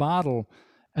Message in a Bottle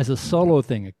as a solo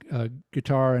thing, a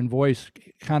guitar and voice,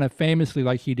 kind of famously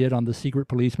like he did on the Secret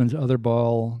Policeman's Other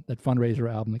Ball, that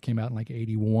fundraiser album that came out in like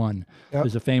 81. Yep.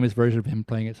 There's a famous version of him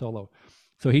playing it solo.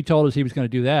 So he told us he was going to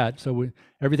do that. So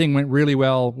everything went really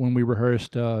well when we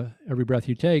rehearsed Every Breath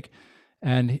You Take.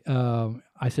 And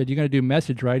I said, "You're going to do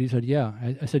Message, right?" He said, "Yeah."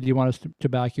 I said, "Do you want us to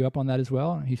back you up on that as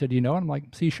well?" And he said, "And I'm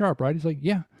like, C sharp, right?" He's like,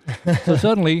 "Yeah." So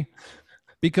suddenly,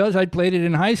 because I'd played it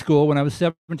in high school when I was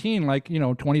 17,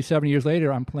 27 years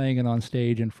later, I'm playing it on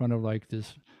stage in front of like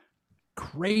this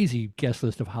crazy guest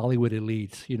list of Hollywood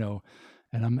elites,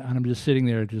 and I'm just sitting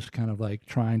there just kind of like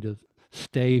trying to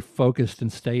stay focused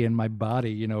and stay in my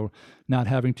body, not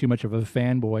having too much of a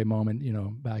fanboy moment,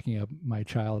 backing up my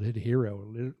childhood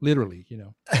hero, literally,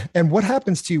 And what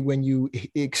happens to you when you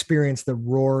experience the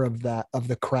roar of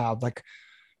the crowd? Like,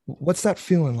 what's that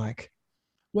feeling like?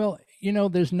 Well,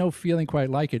 there's no feeling quite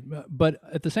like it, but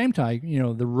at the same time,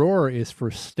 the roar is for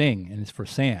Sting and it's for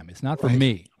Sam. It's not for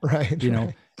me, right?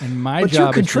 And my but job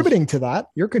you're contributing to that.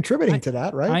 You're contributing to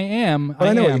that, right? I am,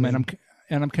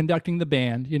 and I'm conducting the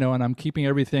band, and I'm keeping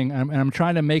everything, and I'm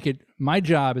trying to make it, my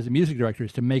job as a music director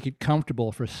is to make it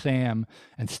comfortable for Sam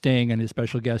and Sting and his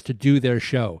special guests to do their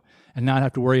show and not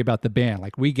have to worry about the band.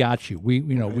 Like, we got you.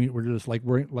 We're just like,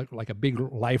 we're like a big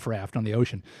life raft on the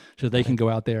ocean, so they can go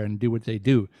out there and do what they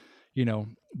do,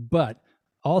 But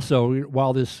also,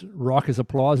 while this raucous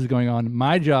applause is going on,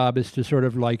 my job is to sort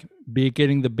of like be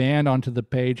getting the band onto the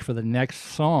page for the next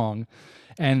song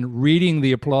and reading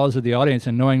the applause of the audience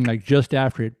and knowing like just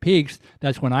after it peaks,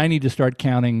 that's when I need to start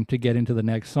counting to get into the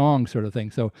next song, sort of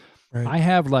thing. So I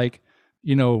have like,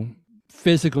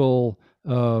 physical,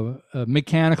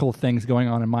 mechanical things going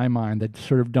on in my mind that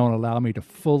sort of don't allow me to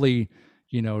fully,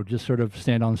 just sort of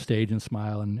stand on stage and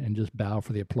smile and just bow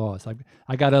for the applause.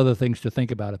 I got other things to think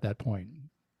about at that point.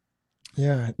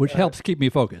 Yeah. Which helps keep me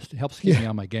focused. It helps keep me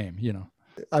on my game,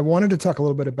 I wanted to talk a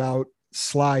little bit about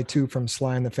Sly too, from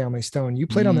Sly and the Family Stone. You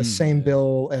played on the same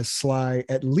bill as Sly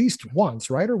at least once,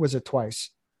 right? Or was it twice?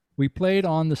 We played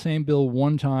on the same bill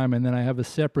one time, and then I have a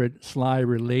separate Sly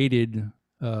related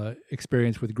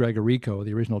experience with Greg Arrico,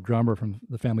 the original drummer from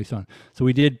the Family Stone. So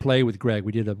we did play with Greg.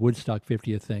 We did a Woodstock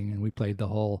 50th thing, and we played the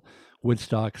whole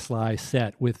Woodstock Sly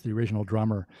set with the original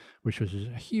drummer, which was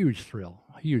a huge thrill.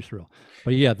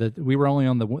 But yeah, we were only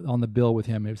on the bill with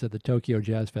him. It was at the Tokyo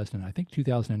Jazz Fest in, I think,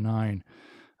 2009.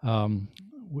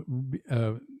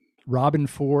 Robin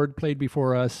Ford played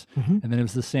before us, and then it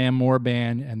was the Sam Moore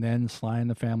Band, and then Sly and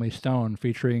the Family Stone,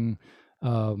 featuring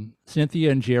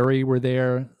Cynthia and Jerry were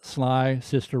there. Sly,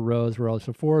 Sister Rose were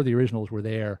also. Four of the originals were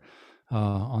there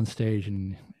on stage,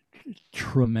 and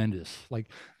tremendous, like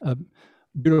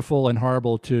beautiful and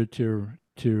horrible to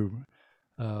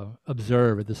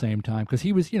observe at the same time, because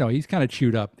he was, he's kind of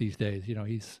chewed up these days.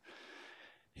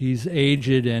 He's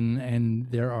aged, and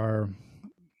there are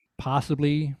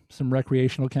possibly some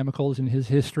recreational chemicals in his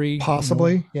history.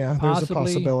 Possibly, yeah. There's a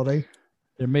possibility.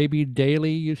 There may be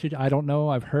daily usage. I don't know.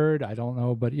 I've heard. I don't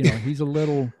know. But he's a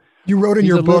little. You wrote in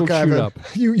your book, Ivan.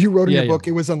 You wrote in your book,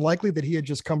 yeah. It was unlikely that he had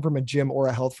just come from a gym or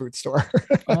a health food store.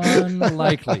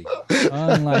 Unlikely.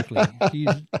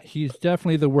 He's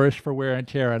definitely the worst for wear and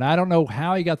tear, and I don't know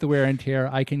how he got the wear and tear.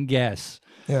 I can guess.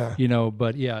 Yeah.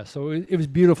 But yeah, so it was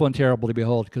beautiful and terrible to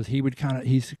behold, because he's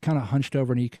kind of hunched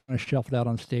over and he kind of shuffled out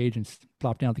on stage and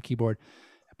plopped down at the keyboard.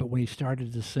 But when he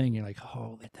started to sing, you're like,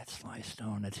 oh, that's Sly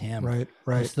Stone. That's him. Right.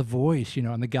 That's the voice,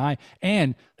 and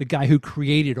the guy who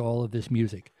created all of this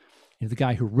music. The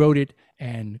guy who wrote it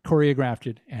and choreographed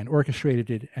it and orchestrated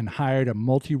it and hired a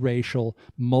multiracial,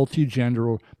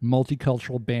 multigender,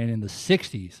 multicultural band in the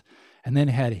 60s, and then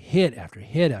had hit after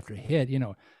hit after hit.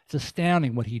 It's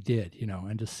astounding what he did,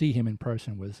 and to see him in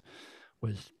person was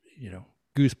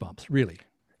goosebumps, really.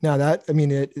 Now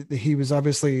he was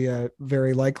obviously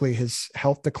very likely his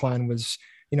health decline was,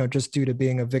 just due to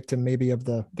being a victim maybe of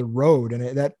the road.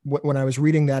 And when I was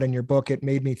reading that in your book, it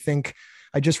made me think.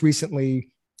 I just recently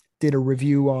did a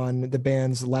review on the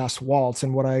band's Last Waltz.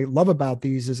 And what I love about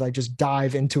these is I just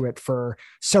dive into it for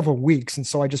several weeks. And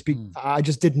so I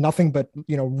just did nothing but,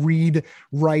 read,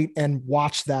 write, and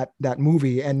watch that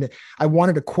movie. And I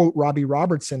wanted to quote Robbie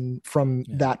Robertson from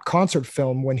that concert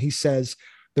film when he says,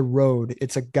 "The road,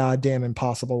 it's a goddamn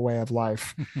impossible way of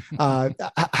life."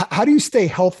 How do you stay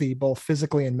healthy, both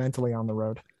physically and mentally, on the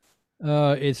road?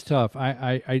 It's tough.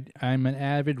 I'm an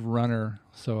avid runner,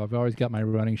 so I've always got my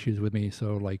running shoes with me.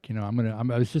 So I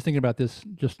was just thinking about this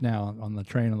just now on the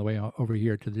train on the way over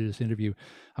here to do this interview.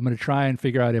 I'm going to try and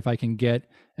figure out if I can get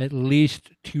at least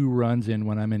 2 runs in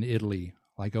when I'm in Italy,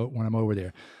 like when I'm over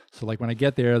there. So when I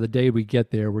get there, the day we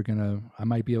get there, I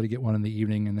might be able to get one in the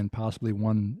evening and then possibly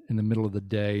one in the middle of the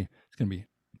day. It's going to be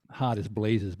hot as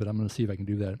blazes, but I'm going to see if I can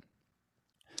do that.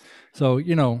 So,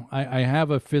 I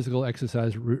have a physical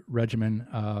exercise regimen.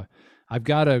 I've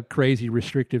got a crazy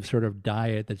restrictive sort of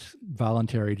diet that's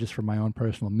voluntary just for my own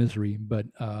personal misery. But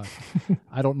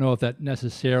I don't know if that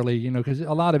necessarily, because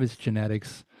a lot of it's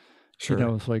genetics.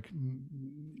 Sure. It's like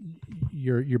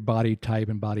your body type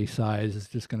and body size is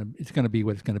just it's gonna be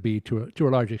what it's gonna be to a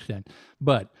large extent.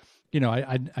 But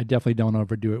I definitely don't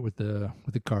overdo it with the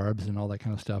carbs and all that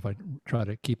kind of stuff. I try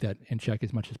to keep that in check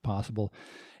as much as possible.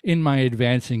 In my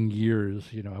advancing years,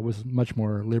 I was much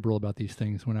more liberal about these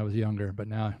things when I was younger, but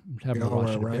now I'm having to watch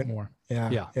it a bit more.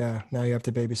 Yeah. Now you have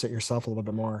to babysit yourself a little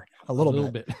bit more. A little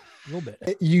bit.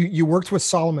 You worked with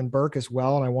Solomon Burke as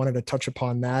well, and I wanted to touch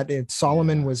upon that.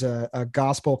 Solomon was a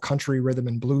gospel, country, rhythm,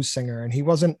 and blues singer, and he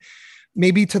wasn't,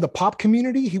 maybe to the pop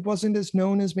community, he wasn't as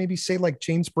known as maybe say like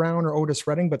James Brown or Otis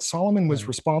Redding, but Solomon was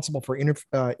responsible for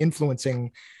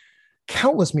influencing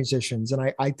countless musicians.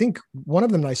 And I think one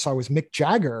of them I saw was Mick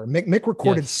Jagger. Mick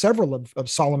recorded several of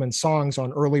Solomon's songs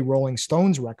on early Rolling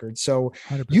Stones records. So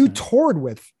 100%. You toured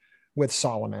with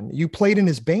Solomon. You played in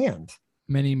his band.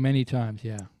 Many times,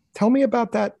 yeah. Tell me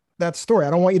about that story. I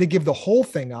don't want you to give the whole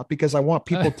thing up because I want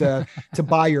people to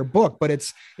buy your book, but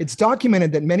it's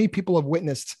documented that many people have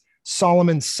witnessed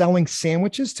Solomon selling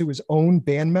sandwiches to his own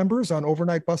band members on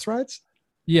overnight bus rides.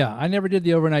 Yeah, I never did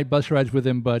the overnight bus rides with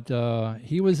him, but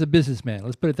he was a businessman.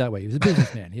 Let's put it that way. He was a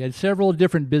businessman. He had several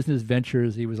different business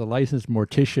ventures. He was a licensed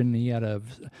mortician. He had a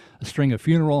string of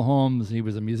funeral homes. He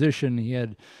was a musician. He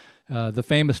had the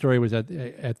famous story was at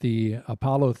the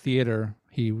Apollo Theater.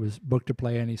 He was booked to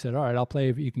play, and he said, "All right, I'll play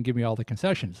if you can give me all the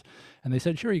concessions." And they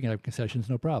said, "Sure, you can have concessions,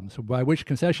 no problem." So by which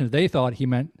concessions they thought he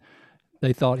meant,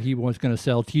 they thought he was going to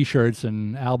sell T-shirts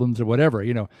and albums or whatever,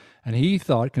 and he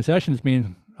thought concessions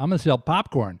mean I'm going to sell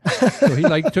popcorn. So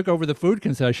he took over the food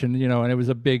concession, and it was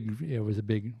a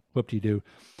big whoop-de-doo.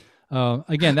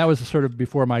 Again, that was sort of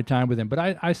before my time with him, but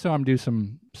I saw him do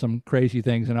some crazy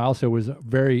things. And I also was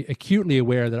very acutely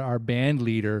aware that our band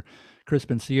leader, Chris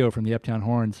Bencio from the Uptown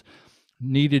Horns,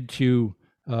 needed to,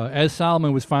 as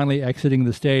Solomon was finally exiting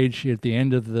the stage at the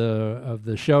end of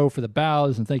the show for the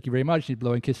bows, and thank you very much, he's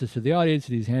blowing kisses to the audience,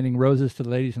 and he's handing roses to the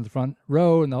ladies in the front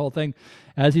row and the whole thing.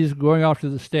 As he's going off to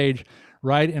the stage,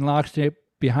 right in lockstep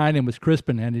behind him was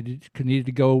Crispin, and he needed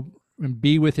to go and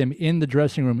be with him in the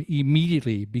dressing room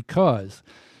immediately, because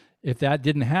if that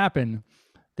didn't happen,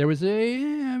 there was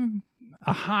a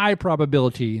high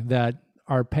probability that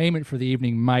our payment for the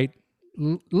evening might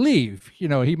leave.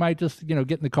 He might just, get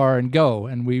in the car and go,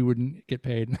 and we wouldn't get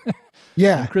paid.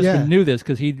 Yeah. And Crispin knew this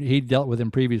because he dealt with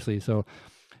him previously. So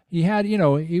he had,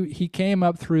 he came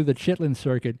up through the Chitlin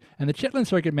circuit, and the Chitlin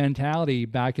circuit mentality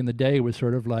back in the day was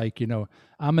sort of like,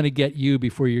 I'm going to get you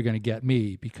before you're going to get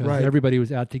me, because everybody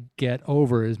was out to get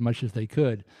over as much as they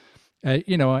could.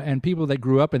 And people that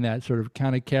grew up in that sort of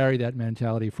kind of carry that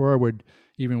mentality forward,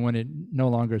 even when it no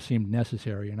longer seemed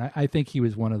necessary. And I think he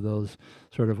was one of those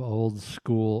sort of old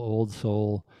school, old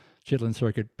soul Chitlin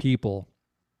circuit people.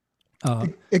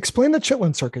 Explain the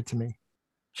Chitlin circuit to me.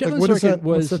 Chitlin circuit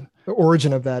what's the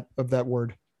origin of that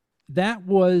word? That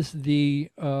was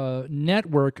the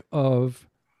network of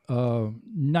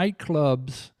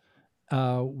nightclubs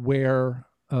where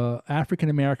African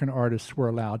American artists were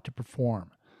allowed to perform.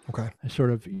 Okay.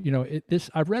 Sort of,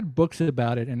 I've read books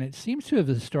about it, and it seems to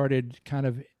have started kind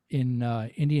of in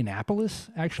Indianapolis,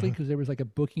 actually, because there was like a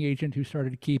booking agent who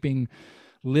started keeping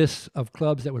lists of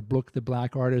clubs that would book the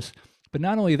black artists. But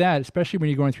not only that, especially when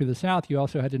you're going through the South, you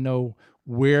also had to know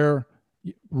where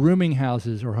rooming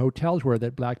houses or hotels were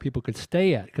that black people could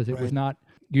stay at, because it was not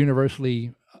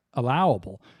universally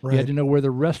allowable. You had to know where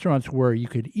the restaurants were you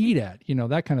could eat at,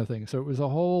 that kind of thing. So it was a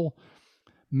whole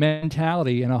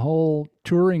mentality and a whole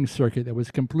touring circuit that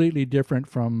was completely different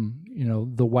from,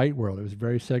 the white world. It was a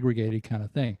very segregated kind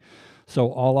of thing. So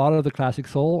a lot of the classic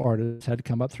soul artists had to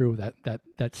come up through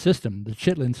that system, the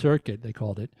Chitlin circuit, they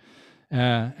called it.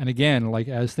 And again, like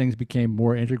as things became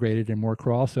more integrated and more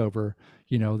crossover,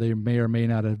 they may or may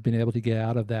not have been able to get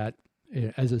out of that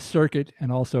as a circuit,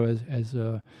 and also as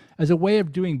a way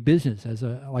of doing business,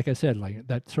 like I said, like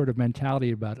that sort of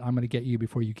mentality about I'm going to get you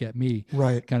before you get me.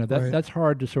 Right. Kind of that. That's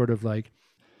hard to sort of like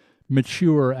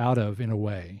mature out of in a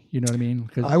way. You know what I mean?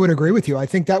 I would agree with you. I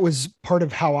think that was part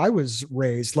of how I was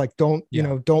raised. Like, don't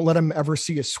let them ever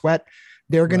see you sweat.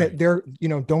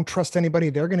 Don't trust anybody.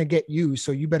 They're going to get you.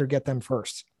 So you better get them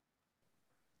first.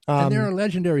 And there are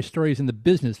legendary stories in the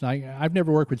business. I've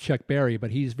never worked with Chuck Berry,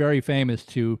 but he's very famous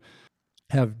to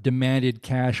have demanded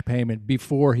cash payment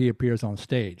before he appears on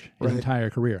stage his entire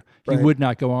career. He would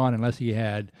not go on unless he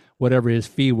had whatever his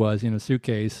fee was in a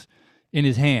suitcase in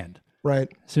his hand. Right.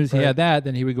 As soon as he had that,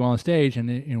 then he would go on stage.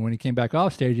 And when he came back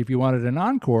off stage, if you wanted an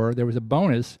encore, there was a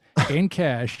bonus in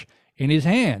cash in his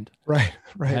hand. Right.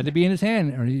 It had to be in his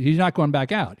hand, or he's not going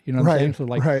back out. You know what I'm saying?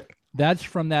 So that's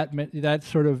from that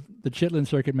sort of the Chitlin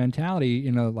circuit mentality,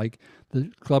 like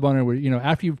the club owner would,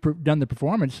 after you've done the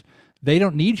performance, they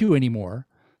don't need you anymore.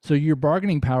 So your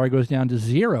bargaining power goes down to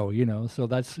zero, so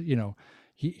that's,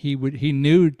 he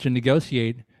knew to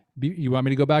negotiate. You want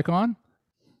me to go back on?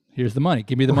 Here's the money.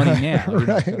 Give me the money now.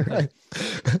 Right.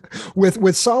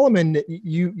 With Solomon,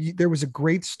 there was a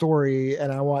great story,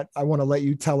 and I want to let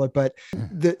you tell it. But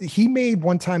he made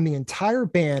one time the entire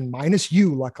band, minus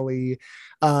you, luckily,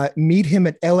 meet him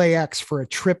at LAX for a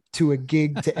trip to a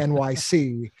gig to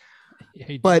NYC.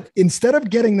 But instead of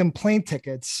getting them plane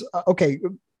tickets,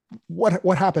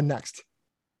 what happened next?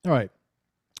 All right.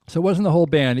 So it wasn't the whole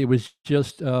band. It was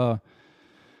just, I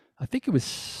think it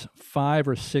was 5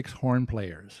 or 6 horn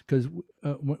players, because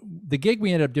the gig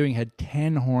we ended up doing had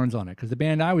 10 horns on it, because the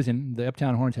band I was in, the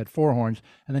Uptown Horns, had 4 horns,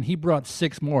 and then he brought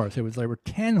 6 more. So there were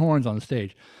 10 horns on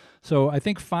stage. So I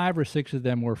think 5 or 6 of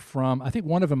them were I think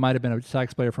one of them might have been a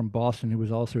sax player from Boston who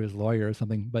was also his lawyer or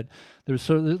something, but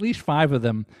at least 5 of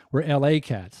them were LA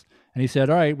cats. And he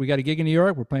said, all right, we got a gig in New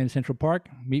York. We're playing in Central Park.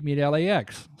 Meet me at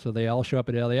LAX. So they all show up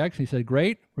at LAX. He said,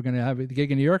 great. We're going to have a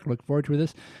gig in New York. Look forward to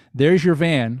this. There's your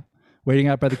van waiting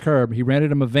out by the curb. He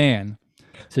rented him a van.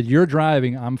 Said, you're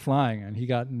driving, I'm flying. And he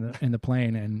got in the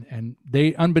plane. And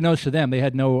they, unbeknownst to them, they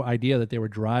had no idea that they were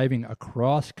driving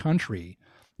across country,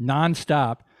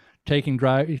 nonstop, taking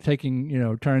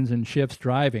turns and shifts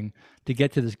driving to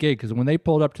get to this gig. Because when they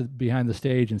pulled up to behind the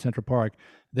stage in Central Park,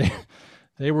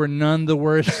 they were none the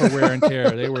worse for wear and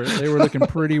tear. They were looking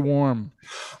pretty warm.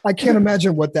 I can't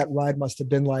imagine what that ride must have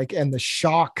been like, and the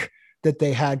shock that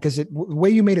they had, because the way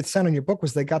you made it sound in your book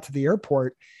was they got to the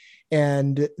airport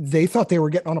and they thought they were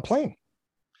getting on a plane.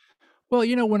 Well,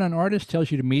 when an artist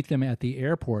tells you to meet them at the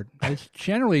airport, it's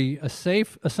generally a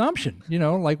safe assumption.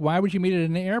 Like, why would you meet it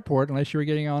in the airport unless you were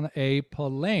getting on a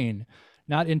plane,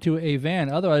 not into a van?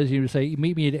 Otherwise, you would say,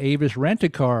 meet me at Avis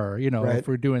Rent-A-Car, if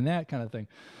we're doing that kind of thing.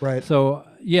 Right. So,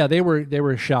 yeah, they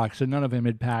were shocked. So none of them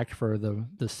had packed for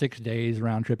the 6 days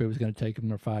round trip it was going to take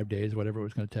them, or 5 days, whatever it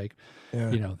was going to take.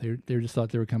 Yeah. They just thought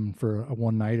they were coming for a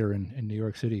one-nighter in New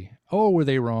York City. Oh, were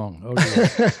they wrong? Oh,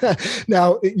 dear.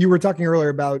 Now, you were talking earlier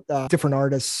about different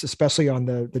artists, especially on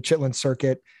the Chitlin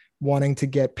circuit, wanting to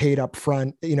get paid up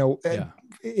front. Yeah.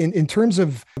 In terms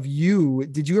of you,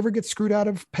 did you ever get screwed out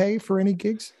of pay for any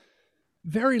gigs?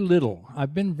 Very little.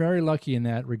 I've been very lucky in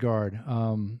that regard.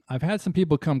 I've had some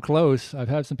people come close. I've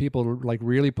had some people like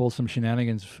really pull some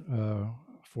shenanigans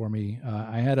for me.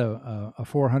 I had a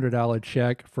 $400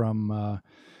 check from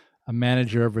a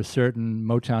manager of a certain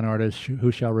Motown artist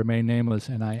who shall remain nameless,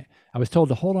 and I was told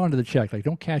to hold on to the check, like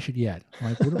don't cash it yet. I'm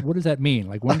like, what does that mean?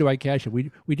 Like, when do I cash it?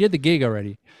 We did the gig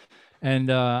already,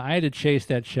 and I had to chase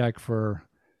that check for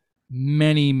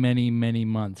many, many, many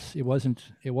months. It wasn't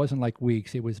like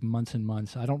weeks. It was months and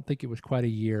months. I don't think it was quite a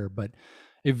year, but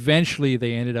eventually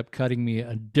they ended up cutting me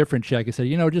a different check and said,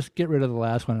 just get rid of the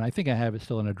last one. And I think I have it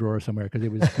still in a drawer somewhere because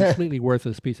it was a completely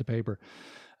worthless piece of paper.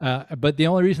 But the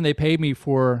only reason they paid me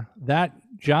for that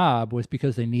job was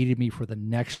because they needed me for the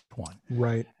next one.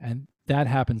 Right. And that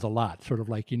happens a lot. Sort of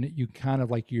like you kind of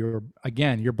like your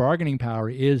bargaining power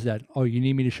is that, oh, you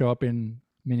need me to show up in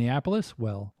Minneapolis?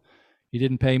 Well, you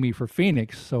didn't pay me for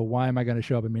Phoenix, so why am I going to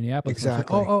show up in Minneapolis?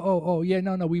 Exactly. Like, oh, yeah,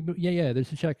 no,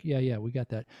 there's a check. Yeah, we got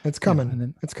that. It's coming. And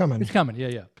then, it's coming.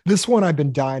 Yeah. This one I've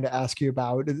been dying to ask you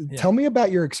about. Yeah. Tell me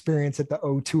about your experience at the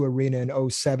O2 Arena in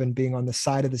 '07, being on the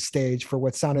side of the stage for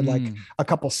what sounded like a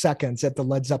couple seconds at the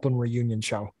Led Zeppelin reunion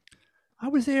show. I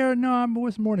was there. No, it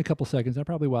wasn't more than a couple seconds. I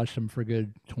probably watched them for a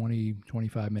good 20,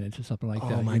 25 minutes or something like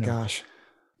that. Oh my gosh.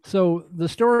 So the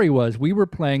story was we were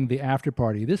playing the after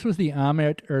party. This was the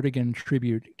Ahmet Ertegun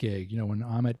tribute gig. When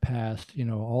Ahmet passed,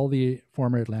 all the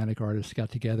former Atlantic artists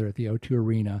got together at the O2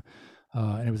 Arena,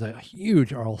 and it was a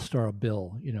huge all-star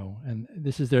bill, and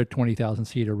this is their 20,000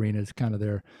 seat arena. It's kind of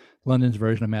their London's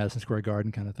version of Madison Square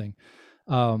Garden kind of thing.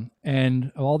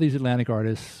 And all these Atlantic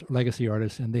artists, legacy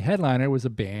artists, and the headliner was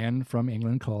a band from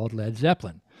England called Led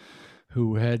Zeppelin,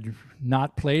 who had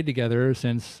not played together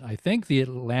since, I think, the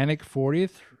Atlantic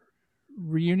 40th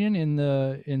reunion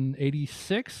in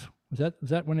 '86. Was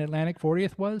that when Atlantic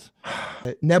 40th was?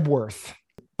 Nebworth,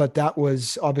 but that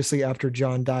was obviously after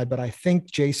John died. But I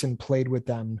think Jason played with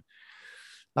them.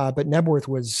 But Nebworth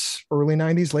was early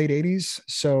 '90s, late '80s.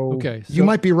 So, okay, you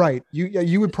might be right.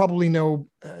 You would probably know.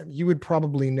 You would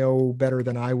probably know better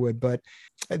than I would. But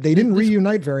they didn't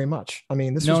reunite very much. I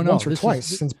mean, this was once or twice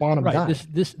since Bonham died.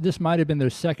 This might have been their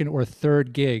second or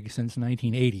third gig since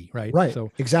 1980, right? Right.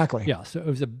 So exactly. Yeah. So it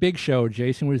was a big show.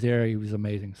 Jason was there. He was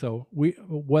amazing. So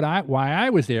why I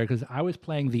was there, because I was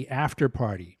playing the after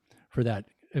party for that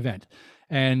event,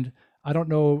 and I don't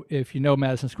know if you know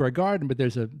Madison Square Garden, but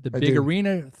there's the big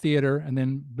arena theater, and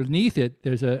then beneath it,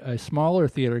 there's a smaller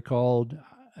theater called,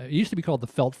 it used to be called the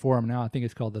Felt Forum. Now I think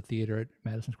it's called the Theater at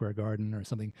Madison Square Garden or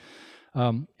something.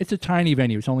 It's a tiny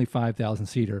venue. It's only 5,000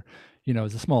 seater.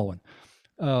 It's a small one.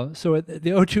 So the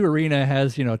O2 Arena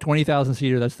has, 20,000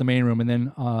 seater. That's the main room. And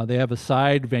then they have a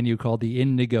side venue called the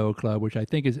Indigo Club, which I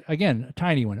think is, again, a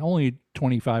tiny one, only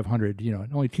 2,500,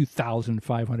 only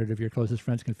 2,500 of your closest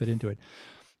friends can fit into it.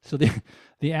 So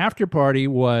the after party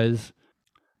was,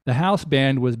 the house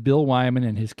band was Bill Wyman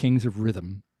and his Kings of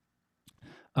Rhythm.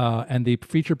 And the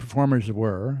featured performers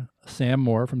were Sam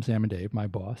Moore from Sam and Dave, my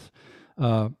boss,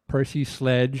 Percy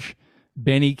Sledge,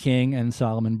 Benny King, and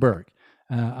Solomon Burke.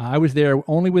 I was there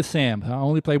only with Sam. I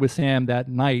only played with Sam that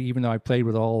night, even though I played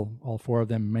with all four of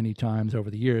them many times over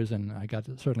the years, and I got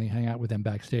to certainly hang out with them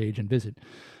backstage and visit.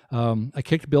 I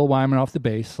kicked Bill Wyman off the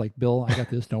bass, like, Bill, I got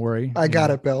this, don't worry. I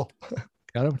got it, Bill.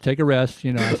 Got to take a rest.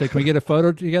 I said, can we get a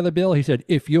photo together, Bill? He said,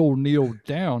 if you'll kneel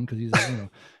down, because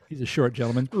he's a short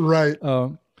gentleman. Right.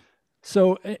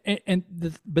 So,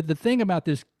 but the thing about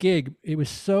this gig, it was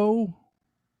so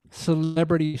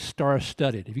celebrity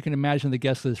star-studded. If you can imagine the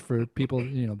guest list for people,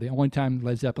 the only time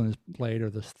Led Zeppelin has played, or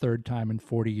the third time in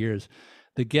 40 years,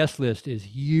 the guest list is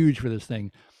huge for this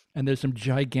thing. And there's some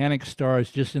gigantic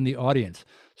stars just in the audience.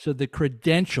 So the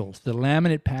credentials, the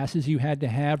laminate passes you had to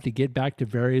have to get back to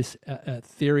various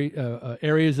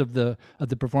areas of the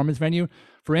performance venue.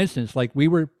 For instance, like we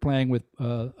were playing with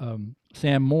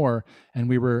Sam Moore, and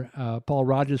we were Paul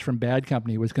Rodgers from Bad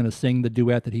Company was going to sing the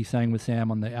duet that he sang with Sam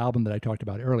on the album that I talked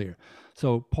about earlier.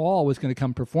 So Paul was going to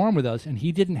come perform with us, and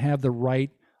he didn't have the right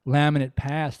laminate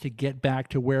pass to get back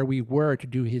to where we were to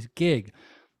do his gig.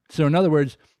 So in other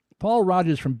words, Paul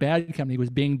Rodgers from Bad Company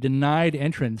was being denied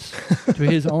entrance to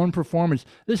his own performance.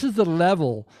 This is the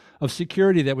level of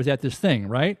security that was at this thing,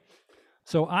 right?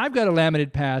 So I've got a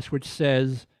laminated pass which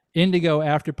says Indigo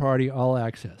After Party All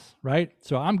Access, right?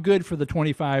 So I'm good for the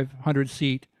 2,500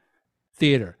 seat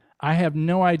theater. I have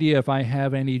no idea if I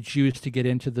have any juice to get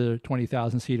into the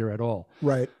 20,000 seater at all.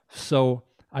 Right. So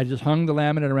I just hung the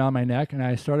laminate around my neck and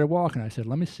I started walking. I said,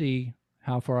 let me see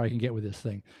how far I can get with this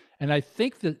thing. And I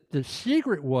think that the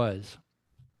secret was,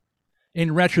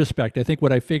 In retrospect, I think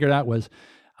what I figured out was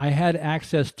I had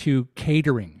access to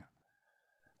catering,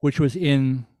 which was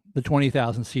in the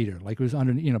 20,000 seater, like it was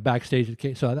under,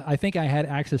 backstage. So I think I had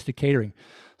access to catering.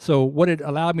 So what it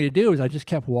allowed me to do is I just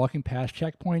kept walking past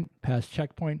checkpoint, past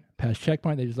checkpoint, past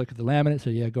checkpoint. They just look at the laminate,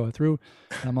 say, yeah, go through.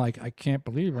 And I'm like, I can't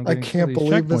believe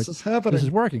this is happening. This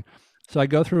is working. So I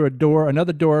go through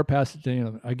another door, past,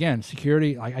 again,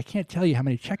 security. I can't tell you how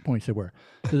many checkpoints there were.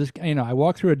 So this, I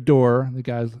walk through a door. The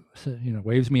guy,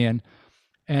 waves me in,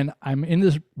 and I'm in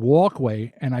this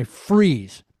walkway, and I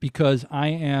freeze because I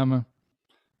am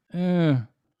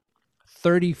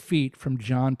 30 feet from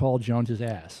John Paul Jones's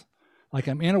ass. Like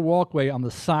I'm in a walkway on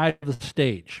the side of the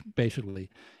stage, basically,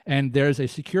 and there's a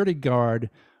security guard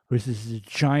who's this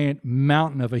giant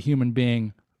mountain of a human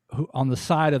being who on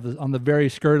the very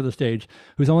skirt of the stage,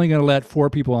 who's only going to let 4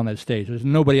 people on that stage. There's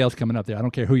nobody else coming up there. I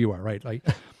don't care who you are, right? Like,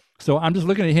 so I'm just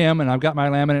looking at him, and I've got my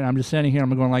laminate, and I'm just standing here.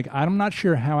 I'm going like, I'm not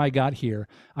sure how I got here.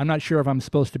 I'm not sure if I'm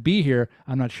supposed to be here.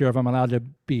 I'm not sure if I'm allowed to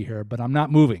be here, but I'm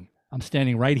not moving. I'm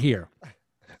standing right here.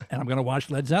 And I'm going to watch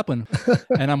Led Zeppelin.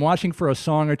 And I'm watching for a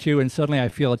song or two, and suddenly I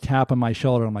feel a tap on my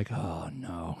shoulder. I'm like, oh,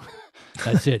 no.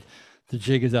 That's it. The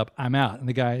jig is up. I'm out. And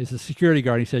the guy is a security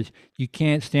guard. He says, you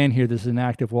can't stand here. This is an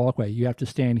active walkway. You have to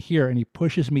stand here. And he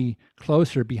pushes me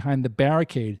closer behind the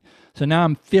barricade. So now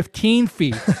I'm 15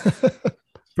 feet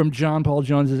from John Paul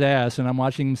Jones's ass, and I'm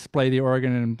watching him play the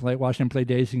organ and watching him play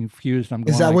Dazed and Confused. I'm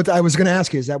going, is that what I was going to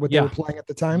ask you? Is that what they were playing at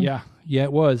the time? Yeah,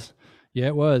 it was. Yeah,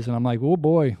 it was. And I'm like, oh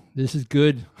boy, this is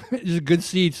good. This is good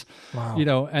seats.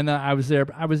 Wow. And I was there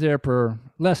for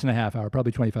less than a half hour,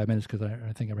 probably 25 minutes, because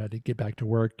I think I had to get back to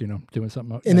work, doing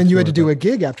something. And then you had to do a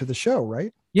gig after the show,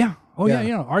 right? Yeah. Oh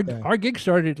yeah. Our gig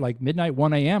started at like midnight,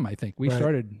 1 a.m. I think. We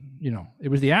started, it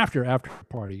was the after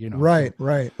party,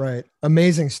 Right.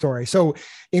 Amazing story. So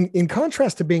in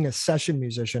contrast to being a session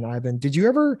musician, Ivan, did you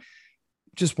ever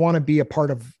just want to be a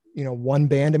part of, one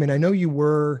band? I mean, I know you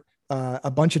were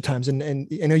a bunch of times, and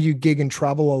I know you gig and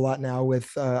travel a lot now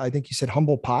with, I think you said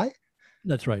Humble Pie.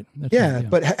 That's right. Yeah.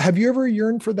 But have you ever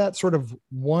yearned for that sort of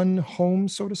one home,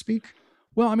 so to speak?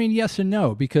 Well, I mean, yes and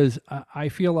no, because I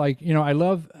feel like, I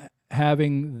love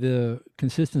having the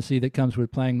consistency that comes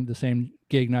with playing the same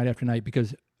gig night after night,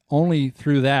 because only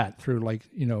through like,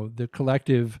 the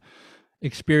collective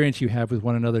experience you have with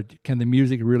one another can the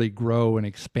music really grow and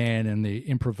expand, and they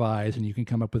improvise, and you can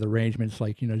come up with arrangements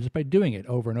like, just by doing it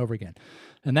over and over again.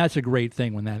 And that's a great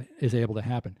thing when that is able to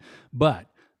happen. But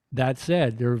that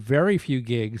said, there are very few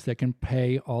gigs that can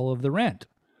pay all of the rent.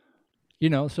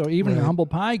 So even a Humble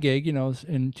Pie gig,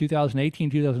 in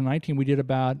 2018, 2019, we did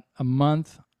about a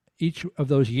month each of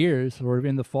those years, or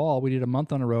in the fall, we did a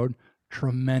month on the road.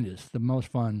 Tremendous, the most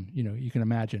fun, you can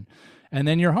imagine. And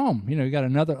then you're home, you got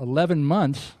another 11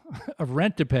 months of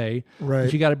rent to pay. Right.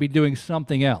 But you got to be doing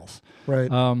something else. Right.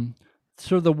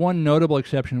 So the one notable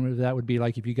exception that would be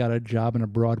like if you got a job in a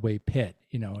Broadway pit,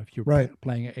 if you're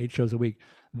playing 8 shows a week,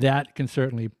 that can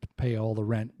certainly pay all the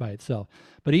rent by itself.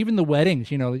 But even the weddings,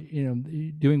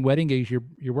 doing wedding gigs,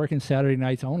 you're working Saturday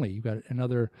nights only. You've got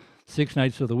another 6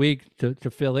 nights of the week to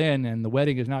fill in, and the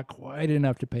wedding is not quite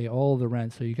enough to pay all the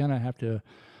rent. So you kind of have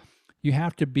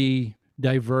to be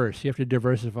diverse. You have to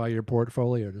diversify your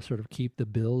portfolio to sort of keep the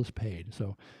bills paid.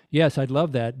 So yes, I'd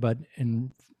love that, but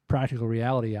in practical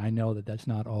reality, I know that that's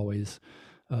not always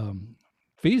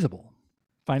feasible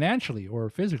financially or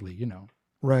physically,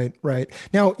 Right.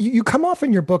 Now, you come off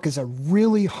in your book as a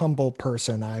really humble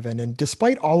person, Ivan, and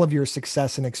despite all of your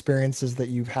success and experiences that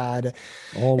you've had,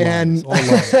 all and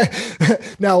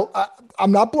lies. Now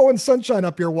I'm not blowing sunshine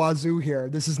up your wazoo here.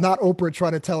 This is not Oprah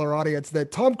trying to tell her audience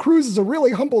that Tom Cruise is a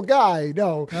really humble guy.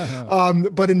 No,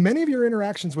 but in many of your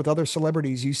interactions with other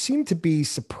celebrities, you seem to be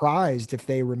surprised if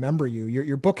they remember you.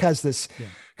 Your book has this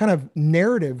kind of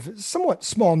narrative, somewhat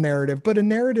small narrative, but a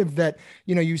narrative that,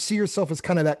 you see yourself as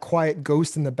kind of that quiet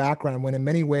ghost in the background, when in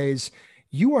many ways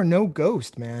you are no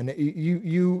ghost, man.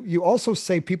 You also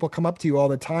say people come up to you all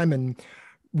the time and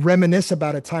reminisce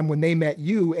about a time when they met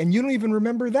you, and you don't even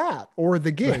remember that or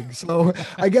the gig. So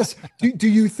I guess, do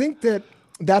you think that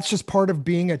that's just part of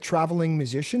being a traveling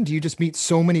musician? Do you just meet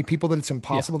so many people that it's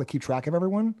impossible to keep track of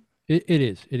everyone? It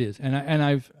is, and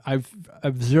I've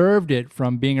observed it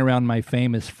from being around my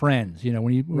famous friends.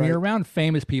 When you're around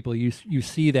famous people, you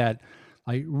see that,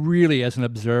 like, really as an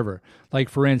observer. Like,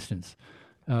 for instance,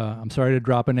 I'm sorry to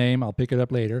drop a name, I'll pick it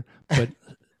up later, but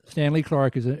Stanley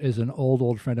Clark is an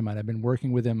old friend of mine. I've been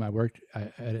working with him. I worked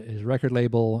at his record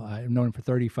label. I've known him for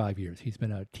 35 years. He's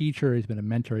been a teacher. He's been a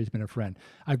mentor. He's been a friend.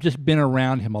 I've just been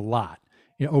around him a lot.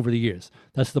 Over the years.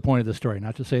 That's the point of the story.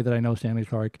 Not to say that I know Stanley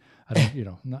Clark. I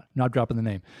don't, not dropping the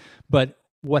name. But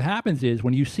what happens is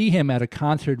when you see him at a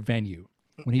concert venue,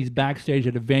 when he's backstage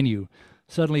at a venue,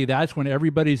 suddenly that's when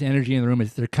everybody's energy in the room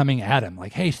is they're coming at him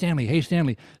like, hey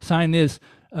Stanley, sign this.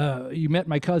 You met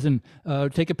my cousin.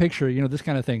 Take a picture. You know, this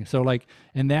kind of thing. So like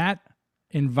in that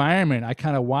environment, I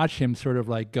kind of watch him sort of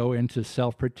like go into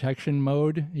self-protection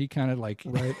mode. He kind of like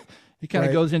he kind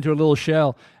of goes into a little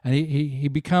shell, and he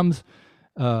becomes.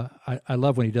 I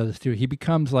love when he does this too. He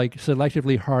becomes like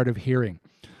selectively hard of hearing.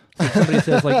 So if somebody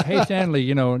says like, "Hey Stanley,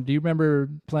 you know, do you remember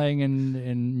playing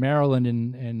in Maryland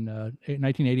in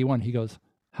 1981?" He goes,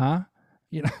 "Huh?"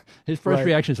 You know, his first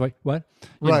reaction is like, "What?"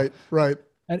 Right.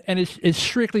 And it's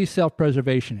strictly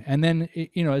self-preservation. And then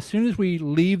you know, as soon as we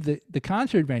leave the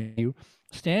concert venue,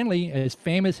 Stanley, as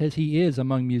famous as he is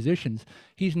among musicians,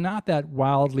 he's not that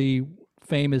wildly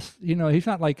famous. You know, he's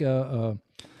not like a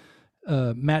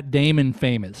Matt Damon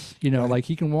famous, you know, like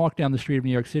he can walk down the street of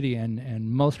New York City and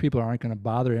most people aren't going to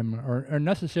bother him or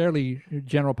necessarily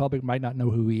general public might not know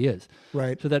who he is.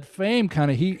 Right. So that fame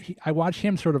kind of, I watch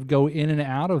him sort of go in and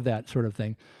out of that sort of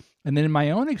thing. And then in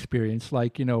my own experience,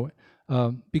 like, you know,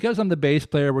 because I'm the bass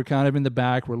player, we're kind of in the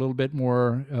back, we're a little bit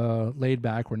more laid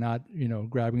back. We're not, you know,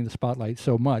 grabbing the spotlight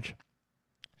so much.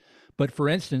 But for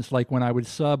instance, like when I would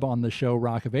sub on the show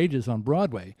Rock of Ages on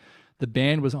Broadway, the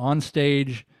band was on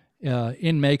stage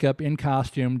in makeup, in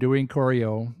costume, doing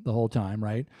choreo the whole time,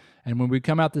 right? And when we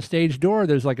come out the stage door,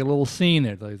 there's like a little scene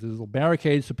there. There's little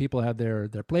barricades, so people have their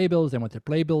playbills. They want their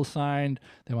playbills signed.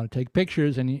 They want to take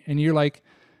pictures, and you're like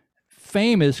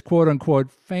famous, quote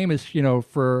unquote, famous, you know,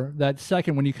 for that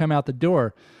second when you come out the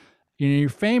door. You know, you're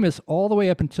famous all the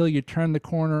way up until you turn the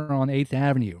corner on 8th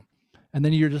Avenue. And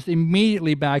then you're just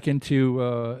immediately back into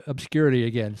obscurity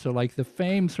again. So like the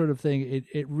fame sort of thing,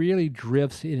 it really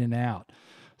drifts in and out.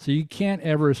 So you can't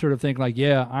ever sort of think like,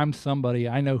 yeah, I'm somebody,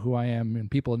 I know who I am, and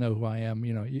people know who I am.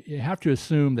 You know, you have to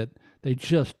assume that they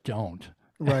just don't.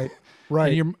 Right.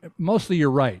 And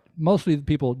you're right. Mostly the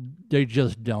people, they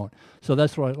just don't. So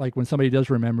that's why, like when somebody does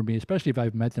remember me, especially if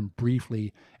I've met them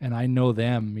briefly and I know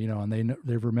them, you know, and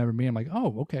they've remembered me, I'm like,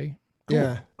 oh, okay. Cool.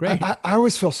 Yeah. Great. I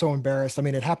always feel so embarrassed. I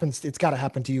mean, it happens, it's got to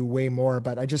happen to you way more,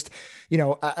 but I just, you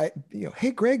know,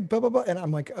 hey, Greg, blah, blah, blah. And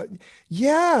I'm like,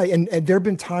 yeah. And there've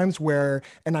been times where,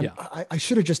 and I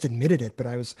should have just admitted it, but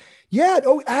I was,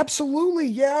 oh, absolutely.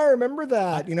 Yeah. I remember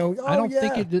that, you know, I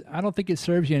don't think it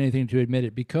serves you anything to admit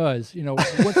it because, you know,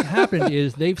 what's happened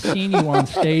is they've seen you on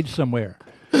stage somewhere.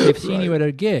 They've seen you at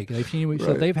a gig. They've seen you,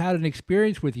 so they've had an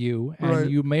experience with you, and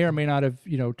you may or may not have,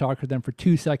 you know, talked to them for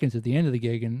 2 seconds at the end of the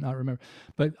gig and not remember.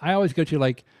 But I always go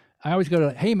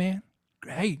to, hey man,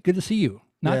 hey, good to see you.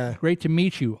 Not great to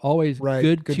meet you. Always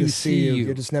good to see you.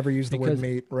 You just never use the word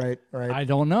meet. Right. I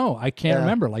don't know. I can't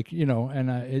remember. Like, you know, and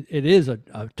it is a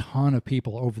ton of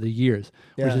people over the years,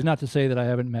 which is not to say that I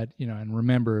haven't met, you know, and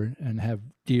remember and have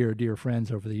dear friends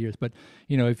over the years. But,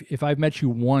 you know, if I've met you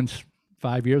once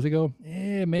 5 years ago,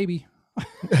 maybe.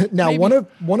 Now, maybe.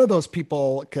 one of those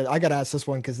people, cause I got to ask this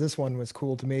one because this one was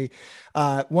cool to me.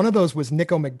 One of those was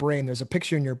Nico McBrain. There's a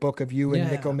picture in your book of you and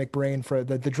Nico McBrain, for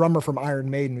the drummer from Iron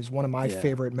Maiden, who's one of my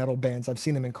favorite metal bands. I've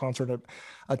seen them in concert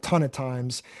a ton of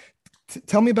times.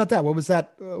 Tell me about that. What was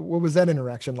that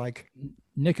interaction like?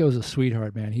 Nico's a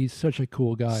sweetheart, man. He's such a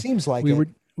cool guy. Seems like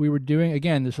we were doing,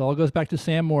 again, this all goes back to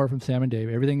Sam Moore from Sam and Dave.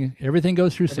 Everything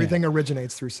goes through Sam. Everything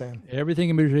originates through Sam. Everything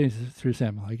originates through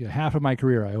Sam. Like half of my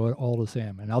career, I owe it all to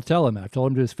Sam. And I'll tell him that. I've told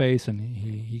him to his face, and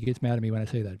he gets mad at me when I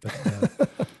say that.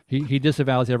 But he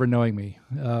disavows ever knowing me.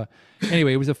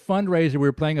 Anyway, it was a fundraiser. We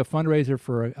were playing a fundraiser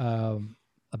for a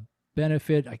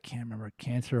benefit. I can't remember,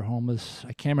 cancer, homeless.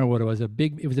 I can't remember what it was.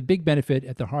 It was a big benefit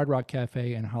at the Hard Rock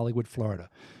Cafe in Hollywood, Florida.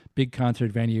 Big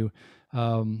concert venue.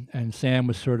 And Sam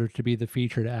was sort of to be the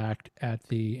featured act at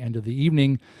the end of the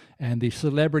evening and the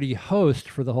celebrity host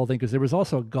for the whole thing, because there was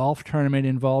also a golf tournament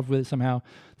involved with it somehow.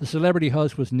 The celebrity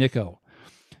host was Nico,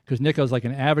 because Nico's like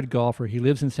an avid golfer. He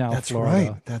lives in South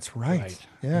Florida. That's right.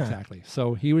 Yeah, exactly.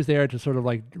 So he was there to sort of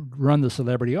like run the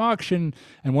celebrity auction.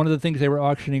 And one of the things they were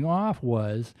auctioning off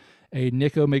was a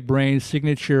Nico McBrain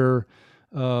signature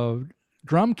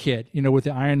drum kit, you know, with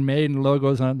the Iron Maiden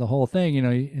logos on it, the whole thing, you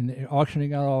know, and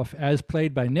auctioning it off as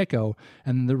played by Nico.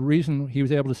 And the reason he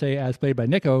was able to say as played by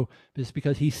Nico is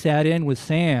because he sat in with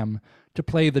Sam to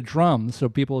play the drums. So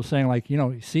people are saying like, you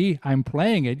know, see, I'm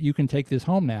playing it. You can take this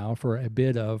home now for a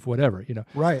bit of whatever, you know.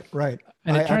 Right.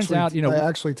 And it turns out, you know, I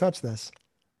actually touched this.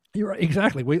 You're right,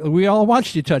 exactly. We all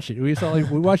watched you touch it. We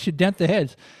watched you dent the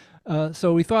heads.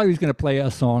 So we thought he was going to play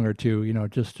a song or two, you know,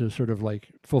 just to sort of like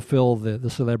fulfill the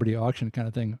celebrity auction kind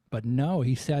of thing. But no,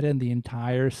 he sat in the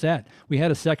entire set. We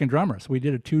had a second drummer, so we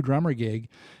did a 2-drummer gig,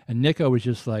 and Nico was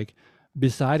just like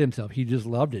beside himself. He just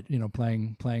loved it,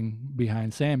 playing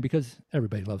behind Sam, because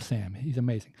everybody loves Sam. He's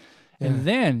amazing. Yeah. And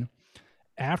then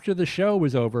after the show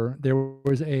was over,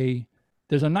 there's a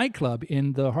nightclub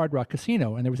in the Hard Rock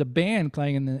Casino, and there was a band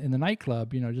playing in the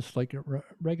nightclub, just like a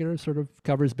regular sort of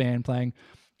covers band playing.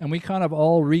 And we kind of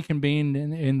all reconvened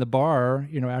in the bar,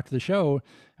 after the show,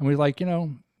 and we were like,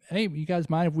 hey, you guys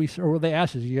mind if or they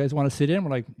asked us, you guys want to sit in? We're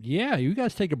like, yeah, you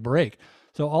guys take a break.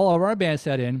 So all of our bands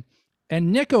sat in,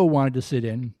 and Nico wanted to sit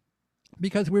in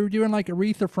because we were doing like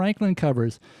Aretha Franklin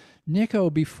covers. Nico,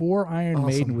 before Iron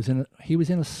Maiden, he was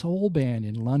in a soul band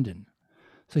in London.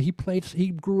 So he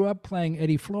grew up playing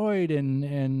Eddie Floyd and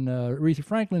Aretha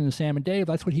Franklin and Sam and Dave.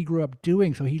 That's what he grew up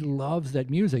doing. So he loves that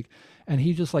music. And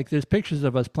he just like, there's pictures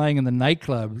of us playing in the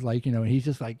nightclub, like, he's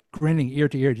just like grinning ear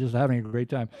to ear, just having a great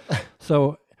time.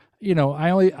 So,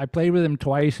 I played with him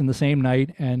twice in the same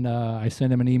night, and I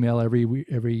sent him an email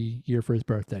every year for his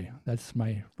birthday. That's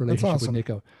my relationship with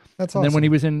Nico. That's and awesome. Then when he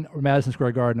was in Madison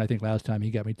Square Garden, I think last time, he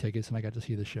got me tickets and I got to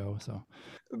see the show. So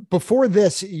before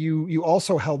this, you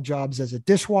also held jobs as a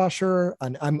dishwasher,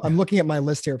 and I'm looking at my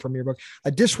list here from your book, a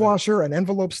dishwasher, an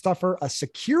envelope stuffer, a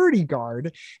security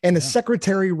guard, and a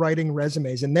secretary writing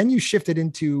resumes. And then you shifted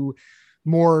into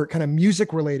more kind of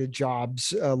music related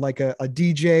jobs, like a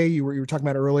DJ you were talking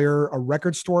about earlier, a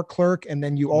record store clerk. And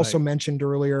then you also mentioned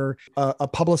earlier, a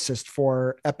publicist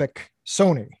for Epic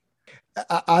Sony.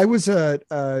 I was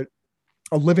a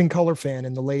Living Color fan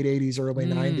in the late 80s, early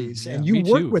 90s. Yeah, and you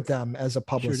worked too. with them as a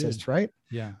publicist, right?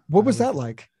 Yeah. What was that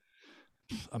like?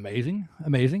 Amazing.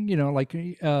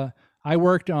 I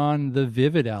worked on the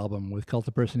Vivid album with Cult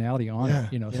of Personality on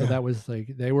it, so that was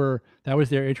like, that was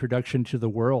their introduction to the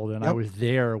world. And I was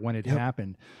there when it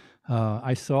happened.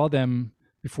 I saw them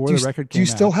before the record came out. Do you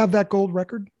still have that gold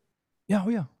record?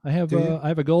 Yeah, I have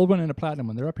a gold one and a platinum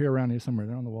one. They're up here around here somewhere.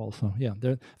 They're on the wall. So yeah,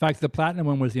 in fact, the platinum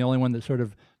one was the only one that sort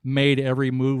of made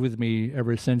every move with me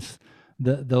ever since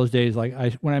those days.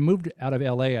 Like when I moved out of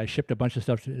LA, I shipped a bunch of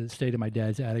stuff to stayed in my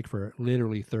dad's attic for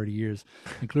literally 30 years,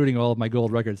 including all of my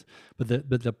gold records. But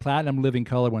the platinum Living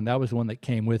Color one, that was the one that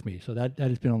came with me. So that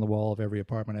has been on the wall of every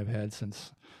apartment I've had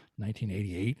since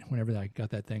 1988, whenever I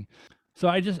got that thing. So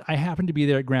I happened to be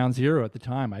there at Ground Zero at the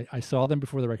time. I saw them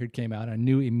before the record came out. I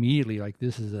knew immediately, like,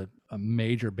 this is a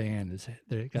major band.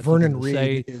 Vernon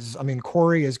Reid is,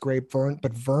 Corey is great,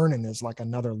 but Vernon is like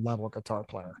another level guitar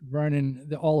player. Vernon,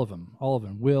 all of them,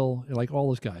 Will, like all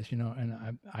those guys,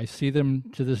 and I see them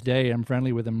to this day. I'm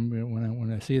friendly with them.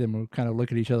 When I see them, we kind of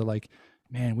look at each other like,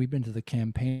 man, we've been to the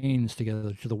campaigns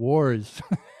together, to the wars.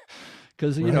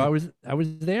 Because I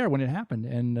was there when it happened,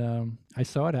 and I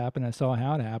saw it happen. I saw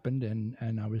how it happened,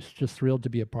 and I was just thrilled to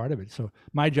be a part of it. So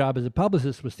my job as a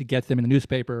publicist was to get them in the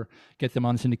newspaper, get them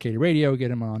on syndicated radio, get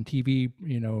them on TV,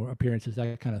 appearances,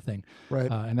 that kind of thing. Right.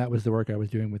 And that was the work I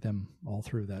was doing with them all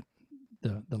through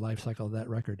the life cycle of that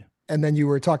record. And then you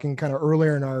were talking kind of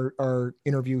earlier in our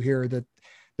interview here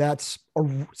that's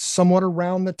somewhat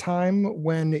around the time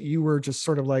when you were just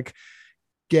sort of like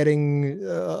getting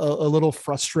a little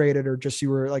frustrated, or just you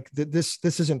were like, this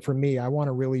isn't for me. I want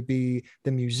to really be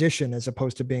the musician as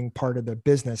opposed to being part of the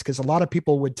business. Because a lot of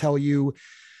people would tell you,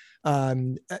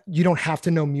 you don't have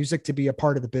to know music to be a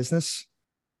part of the business.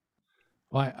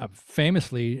 Well,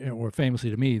 famously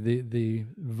to me, the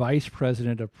vice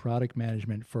president of product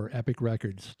management for Epic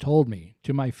Records told me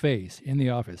to my face in the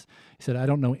office, he said, I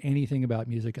don't know anything about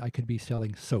music. I could be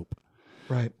selling soap.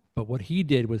 Right. But what he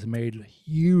did was made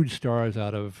huge stars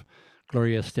out of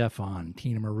Gloria Estefan,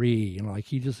 Tina Marie.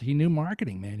 He knew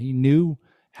marketing, man. He knew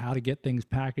how to get things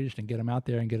packaged and get them out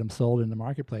there and get them sold in the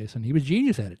marketplace. And he was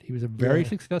genius at it. He was a very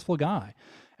successful guy.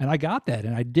 And I got that,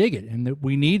 and I dig it. And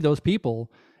we need those people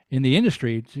in the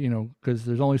industry, because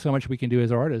there's only so much we can do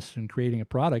as artists in creating a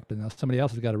product, but now somebody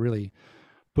else has got to really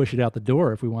push it out the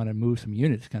door if we want to move some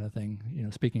units, kind of thing.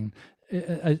 Speaking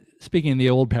in the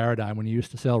old paradigm when you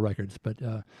used to sell records, but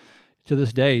to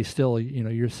this day, still,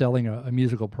 you're selling a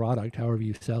musical product, however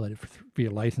you sell it,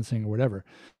 via licensing or whatever.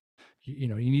 You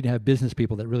need to have business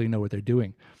people that really know what they're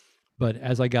doing. But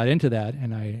as I got into that,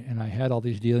 and I had all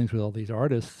these dealings with all these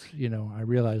artists, I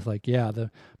realized, like, the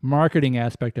marketing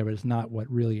aspect of it is not what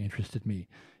really interested me.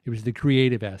 It was the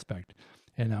creative aspect,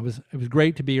 and it was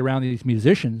great to be around these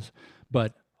musicians,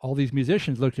 but all these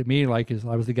musicians looked at me like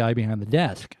I was the guy behind the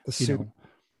desk.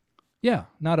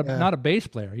 Not a bass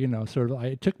player.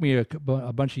 It took me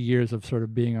a bunch of years of sort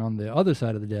of being on the other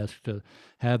side of the desk to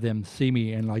have them see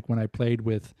me. And like when I played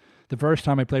the first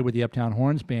time I played with the Uptown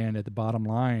Horns band at the Bottom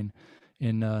Line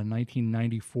in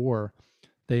 1994,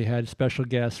 they had special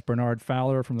guests Bernard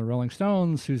Fowler from the Rolling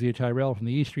Stones, Susie Tyrell from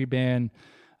the E Street Band,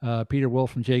 Peter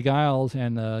Wolf from Jay Giles,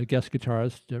 and guest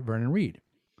guitarist Vernon Reid.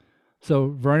 So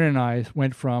Vernon and I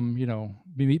went from,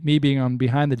 me being on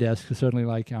behind the desk, because certainly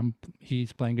like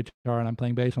he's playing guitar and I'm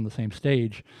playing bass on the same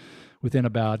stage within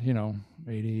about,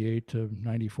 88 to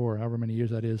 94, however many years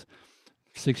that is,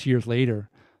 6 years later,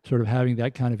 sort of having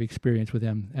that kind of experience with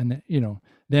him. And,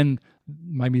 then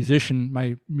my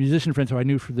musician friends who I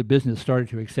knew for the business started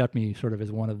to accept me sort of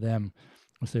as one of them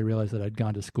once they realized that I'd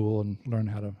gone to school and learned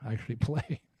how to actually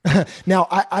play. Now,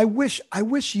 I wish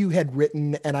you had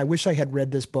written, and I wish I had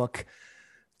read this book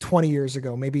 20 years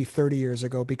ago, maybe 30 years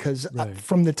ago, because Right.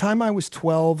 From the time I was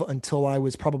 12 until I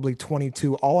was probably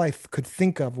 22, all I could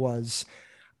think of was,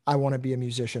 I want to be a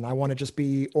musician. I want to just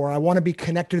be, or I want to be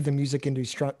connected to the music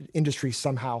industry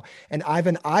somehow. And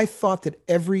Ivan, I thought that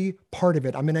every part of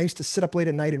it, I mean, I used to sit up late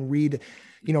at night and read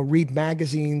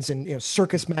magazines and,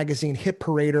 Circus Magazine, Hit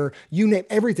Parader, you name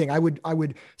everything. I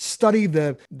would study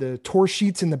the tour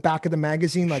sheets in the back of the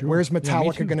magazine, like, Sure. where's Yeah, me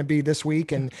Metallica too. going to be this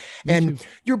week? And too.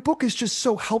 your book is just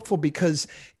so helpful because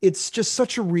it's just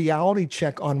such a reality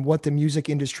check on what the music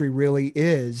industry really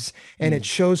is. And it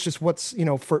shows just what's,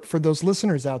 for those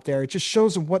listeners out there, it just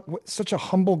shows what such a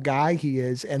humble guy he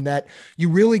is, and that you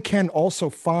really can also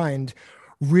find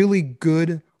really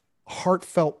good,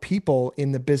 heartfelt people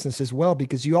in the business as well,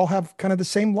 because you all have kind of the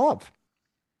same love.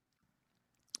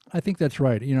 I think that's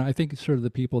right. I think it's sort of the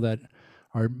people that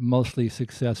are mostly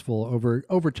successful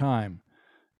over time,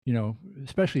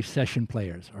 especially session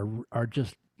players are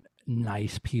just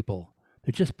nice people.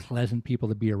 They're just pleasant people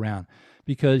to be around,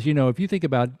 because, if you think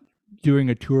about doing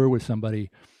a tour with somebody,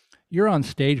 you're on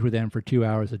stage with them for 2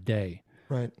 hours a day.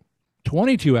 Right.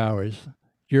 22 hours,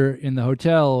 you're in the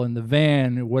hotel, in the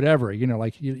van, whatever,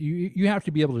 like you have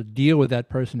to be able to deal with that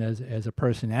person as a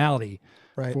personality,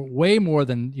 Right. for way more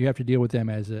than you have to deal with them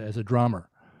as a drummer.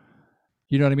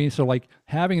 You know what I mean? So like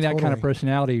having that kind of Totally.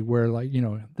 personality where, like,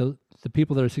 the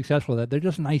people that are successful, that they're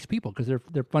just nice people because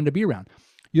they're fun to be around.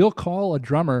 You'll call a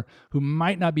drummer who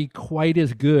might not be quite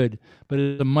as good, but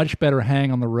is a much better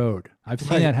hang on the road. I've seen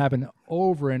Right. that happen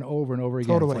over and over and over again.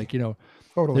 Totally. It's like,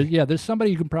 Totally. there's somebody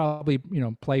you can probably,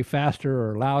 play faster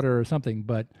or louder or something,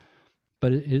 but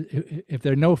if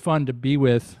they're no fun to be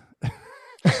with,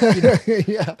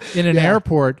 Yeah. in an Yeah.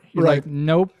 airport, you're Right. like,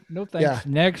 nope, no thanks. Yeah.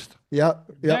 Next. Yeah.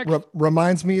 Yeah. Next.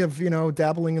 Reminds me of,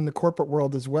 dabbling in the corporate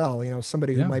world as well.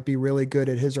 Somebody who Yeah. might be really good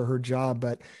at his or her job,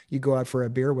 but you go out for a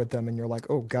beer with them and you're like,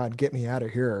 oh God, get me out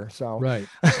of here. So Right.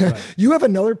 Right. you have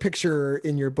another picture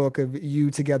in your book of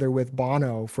you together with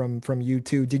Bono from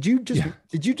U2. Did you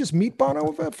just meet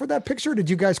Bono for that picture? Did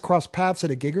you guys cross paths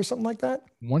at a gig or something like that?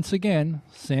 Once again,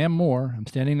 Sam Moore. I'm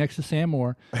standing next to Sam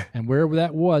Moore, and wherever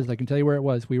that was, I can tell you where it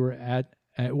was. We were at.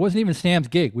 It wasn't even Sam's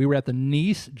gig. We were at the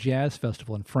Nice Jazz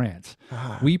Festival in France.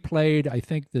 We played, I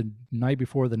think, the night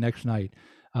before the next night,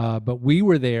 but we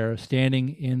were there standing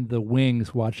in the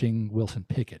wings watching Wilson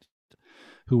Pickett,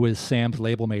 who was Sam's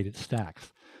label mate at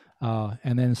Stax.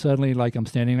 And then suddenly, like, I'm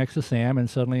standing next to Sam, and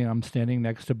suddenly I'm standing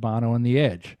next to Bono and The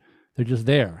Edge. They're just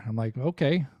there. I'm like,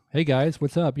 okay, hey guys,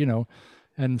 what's up?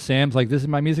 And Sam's like, this is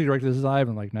my music director. This is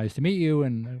Ivan. Like, nice to meet you.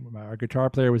 And our guitar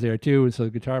player was there too. And so the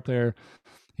guitar player,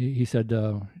 he said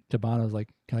to Bono, was like,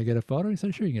 can I get a photo? He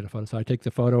said, sure, you can get a photo. So I take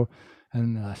the photo.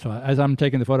 And so as I'm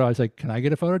taking the photo, I was like, can I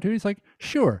get a photo too? He's like,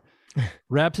 sure.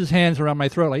 Wraps his hands around my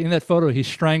throat. Like in that photo, he's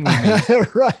strangling me.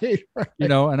 Right.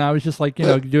 And I was just like,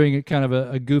 doing a kind of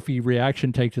a goofy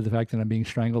reaction take to the fact that I'm being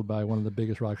strangled by one of the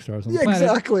biggest rock stars on the Yeah, planet.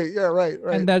 exactly. Yeah, right.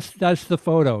 And that's the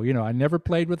photo. I never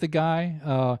played with the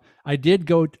guy. I did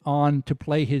go on to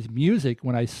play his music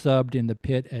when I subbed in the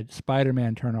pit at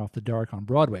Spider-Man Turn Off the Dark on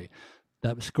Broadway.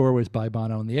 That score was by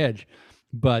Bono and The Edge,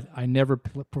 but I never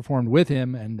performed with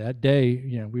him. And that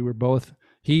day, we were both,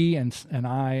 he and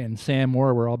I and Sam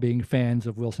Moore were all being fans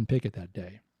of Wilson Pickett that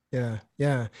day. Yeah.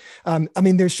 Yeah. I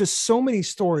mean, there's just so many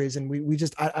stories, and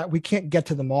we can't get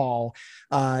to them all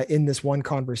in this one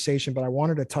conversation, but I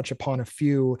wanted to touch upon a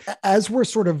few as we're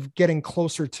sort of getting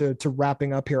closer to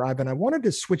wrapping up here, Ivan. I wanted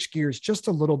to switch gears just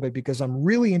a little bit because I'm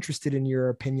really interested in your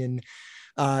opinion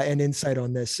and insight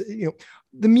on this.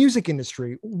 The music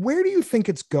industry, where do you think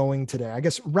it's going today? I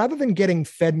guess rather than getting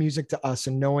fed music to us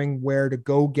and knowing where to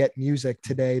go get music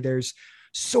today, there's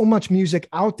so much music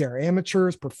out there,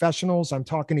 amateurs, professionals. I'm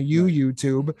talking to you, right.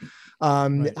 YouTube.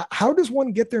 Right. How does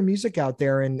one get their music out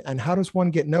there, and how does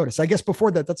one get noticed? I guess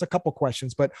before that's a couple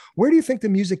questions, but where do you think the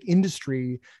music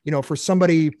industry, for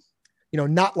somebody,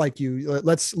 not like you,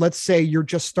 let's say you're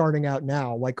just starting out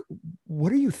now, like,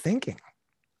 what are you thinking?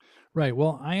 Right.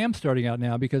 Well, I am starting out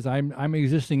now because I'm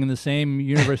existing in the same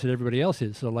universe that everybody else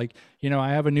is. So, like, I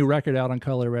have a new record out on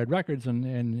Color Red Records,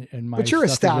 and my. But you're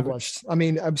established. I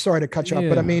mean, I'm sorry to cut you off,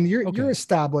 but I mean, you're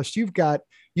established. You've got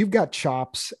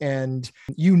chops, and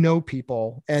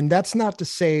people, and that's not to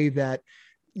say that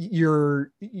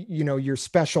you're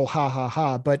special,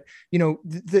 but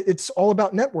it's all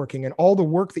about networking, and all the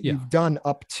work that you've done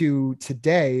up to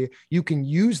today, you can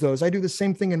use those. I do the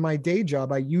same thing in my day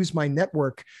job. I use my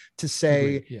network to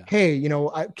say, hey,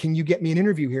 can you get me an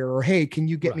interview here? Or, hey, can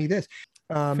you get me this?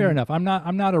 Fair enough. I'm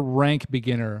not a rank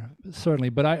beginner, certainly,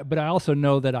 but I also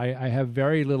know that I have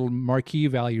very little marquee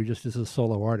value just as a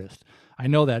solo artist. I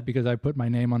know that because I put my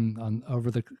name on over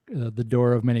the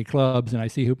door of many clubs, and I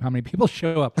see how many people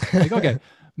show up. Like, okay,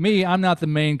 I'm not the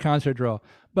main concert draw.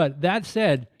 But that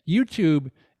said, YouTube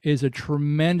is a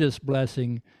tremendous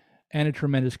blessing and a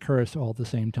tremendous curse all at the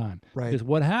same time. Right. Because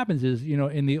what happens is,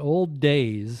 in the old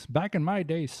days, back in my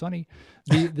days, Sonny,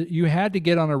 you had to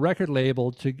get on a record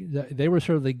label they were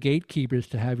sort of the gatekeepers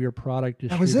to have your product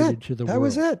distributed to the world. That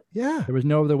was it. Yeah. There was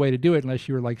no other way to do it unless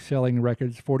you were like selling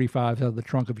records 45s out of the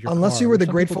trunk of your car. Unless you were the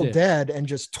Grateful Dead and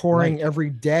just touring every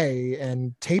day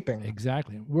and taping.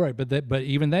 Exactly. Right. But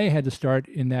even they had to start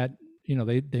in that,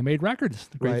 they made records.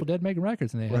 The Grateful Dead made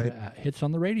records, and they had hits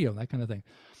on the radio, that kind of thing.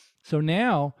 So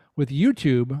now with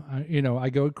YouTube, I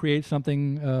go create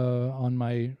something on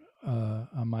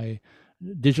my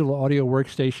digital audio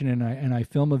workstation, and I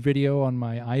film a video on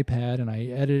my iPad, and I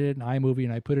edit it in iMovie,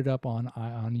 and I put it up on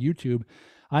YouTube.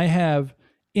 I have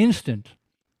instant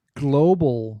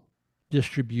global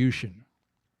distribution.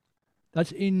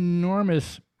 That's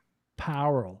enormous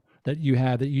power that you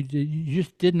have that you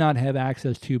just did not have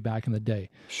access to back in the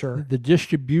day. Sure. The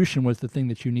distribution was the thing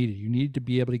that you needed. You needed to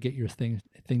be able to get your things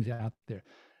out there.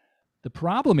 The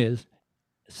problem is,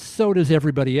 so does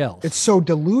everybody else. It's so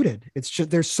diluted. It's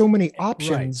just, there's so many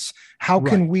options. Right. How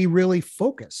can we really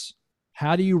focus?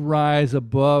 How do you rise up,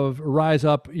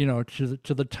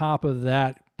 to the top of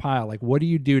that pile? Like, what do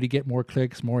you do to get more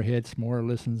clicks, more hits, more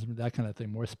listens, that kind of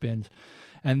thing, more spins?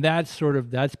 And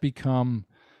that's become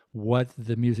what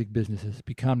the music business has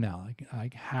become now.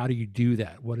 Like how do you do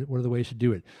that? What are the ways to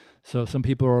do it? So some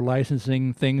people are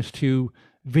licensing things to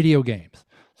video games.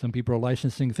 Some people are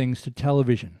licensing things to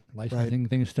television, licensing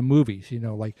things to movies.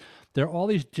 Like there are all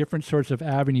these different sorts of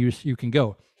avenues you can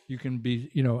go. You can be,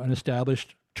 an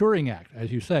established touring act, as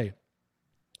you say.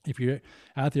 If you're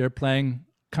out there playing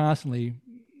constantly,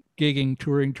 gigging,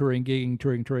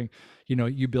 touring,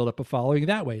 you build up a following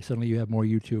that way. Suddenly you have more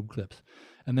YouTube clips.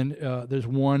 And then there's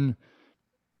one,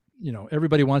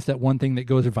 everybody wants that one thing that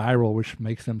goes viral, which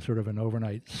makes them sort of an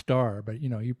overnight star. But,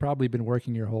 you've probably been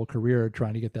working your whole career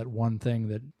trying to get that one thing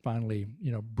that finally,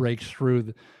 breaks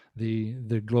through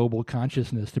the global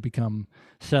consciousness to become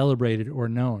celebrated or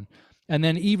known. And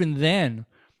then even then,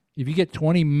 if you get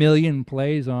 20 million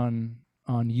plays on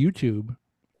YouTube,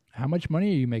 how much money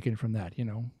are you making from that?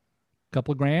 A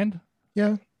couple of grand?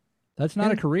 Yeah. That's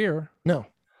not a career. No.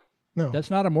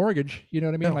 That's not a mortgage. You know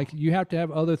what I mean? No. Like you have to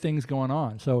have other things going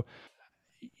on. So,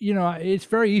 it's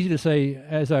very easy to say,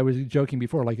 as I was joking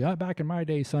before, like, back in my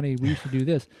day, Sonny, we used to do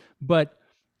this. But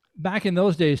back in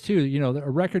those days too,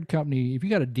 a record company, if you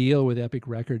got a deal with Epic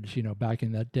Records, back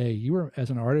in that day, as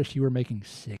an artist, you were making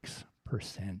 6%.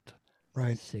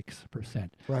 Right. 6%.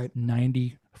 Right.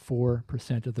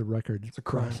 94% of the records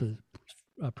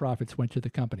profits went to the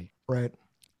company. Right.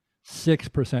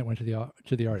 6% went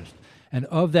to the artist. And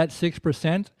of that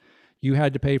 6%, you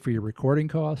had to pay for your recording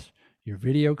costs, your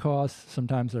video costs.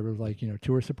 Sometimes there was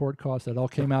tour support costs. That all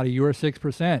came out of your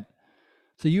 6%.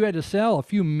 So you had to sell a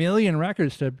few million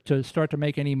records to start to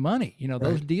make any money.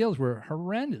 Those deals were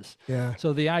horrendous. Yeah.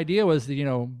 So the idea was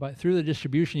that, through the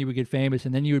distribution, you would get famous,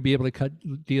 and then you would be able to cut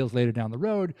deals later down the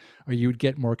road, or you would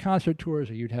get more concert tours,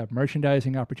 or you'd have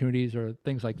merchandising opportunities or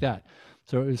things like that.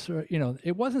 So it was,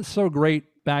 it wasn't so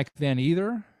great back then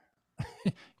either.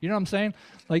 You know what I'm saying?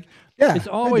 Like, it's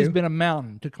always been a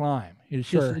mountain to climb. It's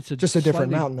just a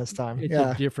different mountain this time. It's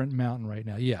a different mountain right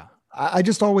now. Yeah. I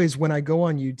just always, when I go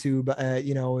on YouTube,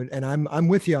 and I'm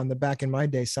with you on the back in my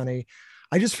day, Sonny,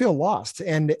 I just feel lost.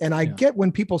 And I get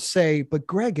when people say, but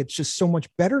Greg, it's just so much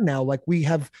better now. Like we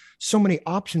have so many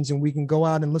options and we can go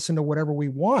out and listen to whatever we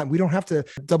want. We don't have to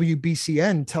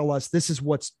WBCN tell us this is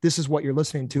what you're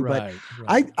listening to. Right,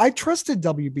 but I trusted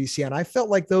WBCN. I felt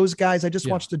like those guys, I just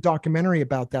watched a documentary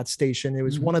about that station. It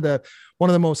was one of the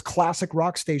most classic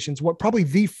rock stations, probably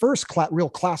the first real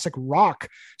classic rock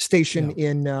station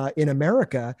in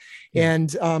America.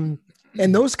 And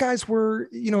And those guys were,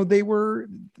 they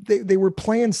were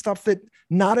playing stuff that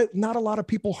not a lot of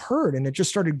people heard, and it just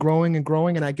started growing and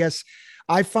growing. And I guess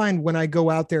I find when I go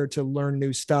out there to learn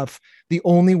new stuff, the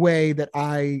only way that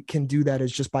I can do that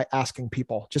is just by asking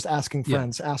people, just asking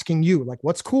friends, asking you, like,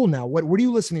 what's cool now? What are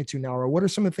you listening to now? Or what are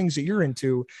some of the things that you're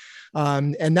into?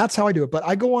 And that's how I do it. But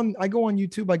I go on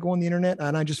YouTube, I go on the internet,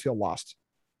 and I just feel lost.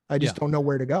 I just don't know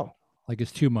where to go. Like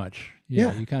it's too much.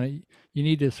 You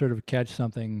need to sort of catch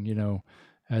something,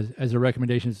 as a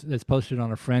recommendation that's posted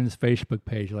on a friend's Facebook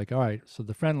page. Like, all right, so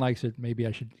the friend likes it. Maybe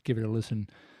I should give it a listen.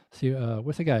 See,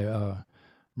 what's the guy?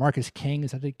 Marcus King,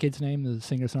 is that the kid's name? The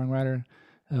singer-songwriter?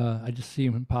 I just see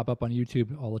him pop up on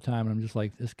YouTube all the time, and I'm just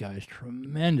like, this guy is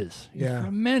tremendous. He's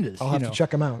tremendous. I'll have to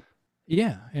check him out.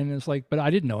 Yeah, and it's like, but I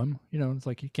didn't know him. It's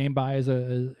like he came by as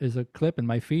a clip in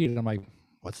my feed, and I'm like,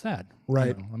 what's that?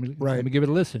 Right. Let me give it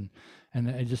a listen. And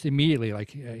I just immediately,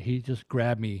 he just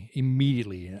grabbed me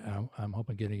immediately. I'm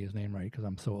hoping getting his name right because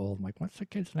I'm so old. I'm like, what's the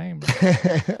kid's name?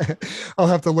 I'll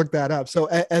have to look that up. So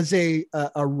as a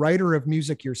writer of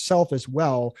music yourself as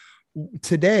well,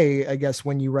 today, I guess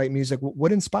when you write music,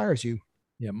 what inspires you?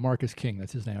 Yeah, Marcus King,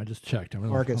 that's his name. I just checked.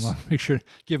 Marcus. I'm gonna make sure,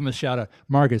 give him a shout out.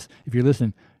 Marcus, if you're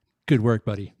listening, good work,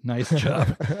 buddy. Nice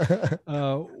job.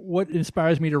 What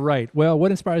inspires me to write? Well,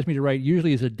 what inspires me to write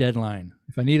usually is a deadline.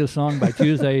 If I need a song by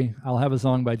Tuesday, I'll have a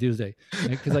song by Tuesday.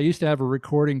 Because I used to have a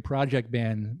recording project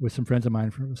band with some friends of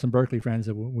mine, some Berkeley friends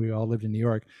that we all lived in New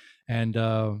York. And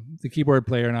the keyboard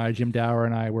player and I, Jim Dower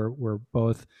and I, were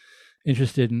both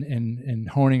interested in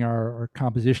honing our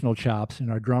compositional chops.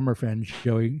 And our drummer friend,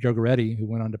 Joe Goretti, who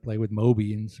went on to play with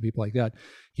Moby and some people like that,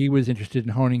 he was interested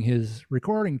in honing his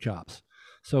recording chops.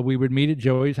 So we would meet at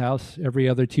Joey's house every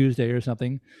other Tuesday or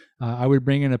something. I would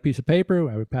bring in a piece of paper.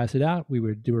 I would pass it out. We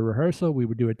would do a rehearsal. We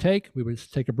would do a take. We would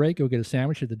take a break. Go get a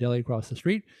sandwich at the deli across the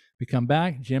street. We come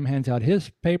back. Jim hands out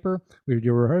his paper. We would do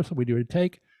a rehearsal. We do a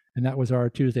take. And that was our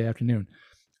Tuesday afternoon.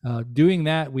 Doing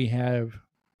that,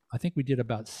 I think we did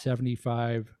about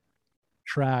 75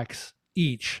 tracks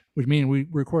each, which means we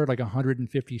recorded like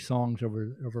 150 songs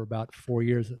over about 4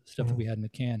 years of stuff that we had in the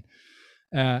can.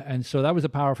 And so that was a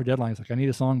powerful deadline. It's like, I need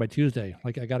a song by Tuesday.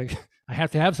 Like I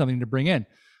have to have something to bring in.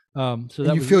 So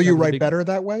that you feel you write better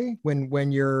that way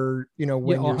when you're,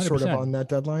 when you're sort of on that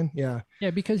deadline. Yeah.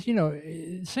 Yeah. Because,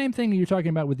 same thing you're talking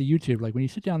about with the YouTube, like when you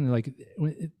sit down and like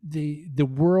the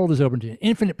world is open to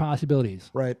infinite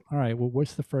possibilities. Right. All right. Well,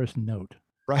 what's the first note?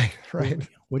 Right.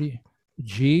 What do you,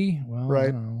 G? Well, right.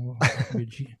 I don't know.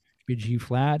 Be G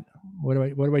flat. What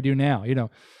do I do now?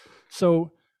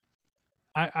 So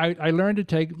I learned to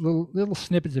take little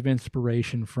snippets of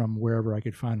inspiration from wherever I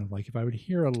could find them. Like if I would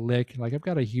hear a lick, like I've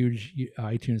got a huge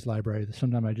iTunes library that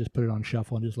sometimes I just put it on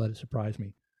shuffle and just let it surprise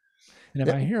me. And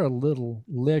if I hear a little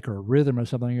lick or rhythm or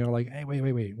something, you're like, hey,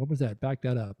 wait, what was that? Back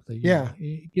that up.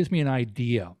 It gives me an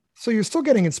idea. So you're still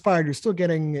getting inspired. You're still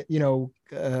getting,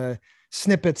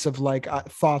 snippets of like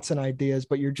thoughts and ideas,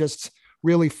 but you're just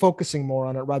really focusing more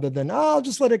on it rather than, I'll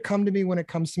just let it come to me when it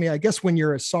comes to me. I guess when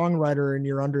you're a songwriter and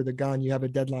you're under the gun, you have a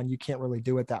deadline, you can't really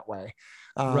do it that way.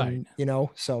 Right.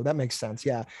 So that makes sense.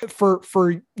 Yeah. For,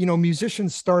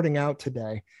 musicians starting out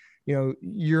today,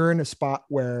 you're in a spot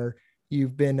where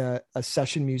you've been a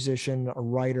session musician, a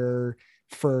writer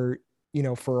for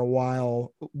a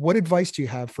while. What advice do you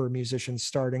have for musicians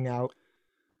starting out?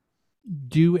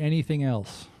 Do anything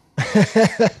else.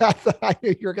 I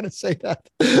knew you were going to say that.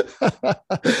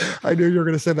 I knew you were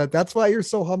going to say that. That's why you're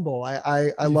so humble.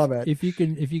 I love it. If you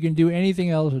can do anything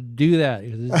else, do that.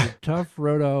 Because it's a tough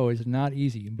road to hoe. It's not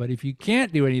easy. But if you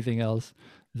can't do anything else,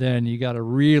 then you got to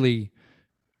really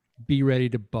be ready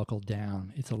to buckle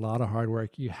down. It's a lot of hard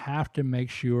work. You have to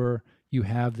make sure you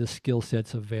have the skill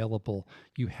sets available.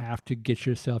 You have to get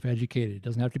yourself educated. It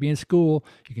doesn't have to be in school.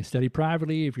 You can study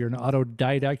privately. If you're an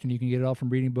autodidact and you can get it all from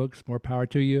reading books, more power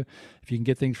to you. If you can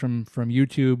get things from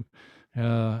YouTube.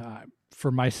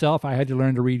 For myself, I had to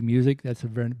learn to read music. That's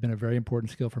been a very important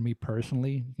skill for me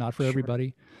personally, not for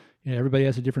everybody. Everybody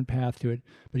has a different path to it.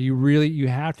 But you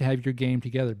have to have your game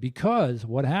together, because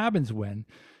what happens when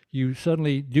you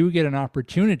suddenly do get an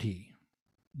opportunity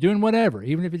doing whatever,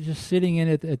 even if it's just sitting in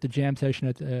at the jam session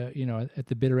at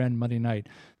the bitter end Monday night,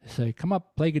 they say, come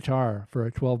up, play guitar for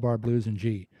a 12-bar blues in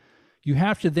G. You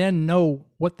have to then know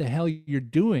what the hell you're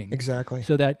doing. Exactly.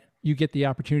 So that you get the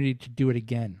opportunity to do it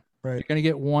again. Right. You're going to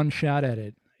get one shot at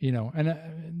it,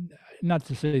 and not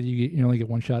to say that you only get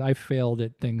one shot. I failed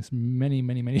at things many,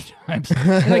 many, many times,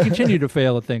 and I continue to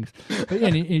fail at things.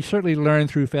 But you certainly learn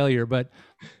through failure, but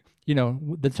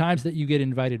the times that you get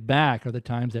invited back are the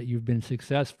times that you've been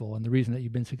successful. And the reason that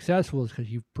you've been successful is because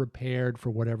you've prepared for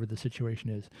whatever the situation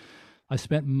is. I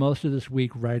spent most of this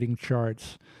week writing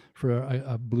charts for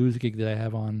a blues gig that I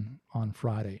have on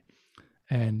Friday.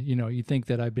 And, you know, you think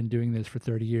that I've been doing this for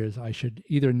 30 years. I should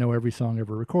either know every song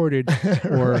ever recorded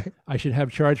or Right. I should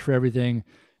have charge for everything.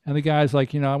 And the guy's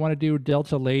like, you know, I want to do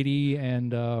Delta Lady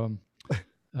and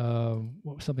what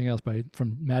was something else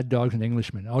from Mad Dogs and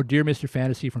Englishmen. Oh, Dear Mr.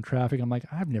 Fantasy from Traffic. I'm like,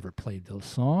 I've never played those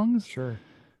songs. Sure.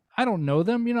 I don't know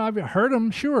them. You know, I've heard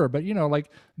them, sure. But, you know, like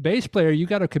bass player, you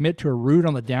got to commit to a root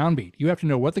on the downbeat. You have to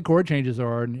know what the chord changes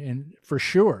are and for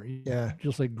sure. Yeah.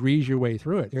 Just like grease your way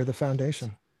through it. You're the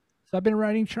foundation. So I've been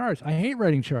writing charts. I hate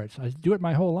writing charts. I do it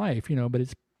my whole life, you know, but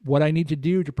it's what I need to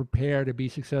do to prepare to be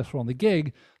successful on the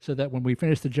gig so that when we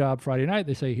finish the job Friday night,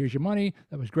 they say, here's your money.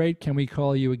 That was great. Can we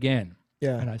call you again?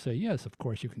 Yeah. And I say, yes, of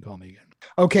course you can call me again.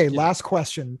 Okay. Yeah. Last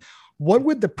question. What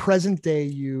would the present day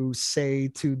you say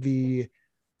to the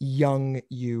young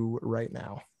you right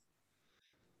now?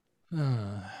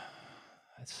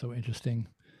 That's so interesting.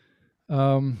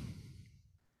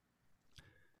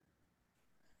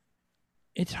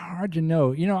 It's hard to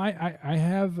know. You know, I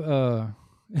have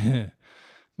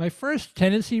my first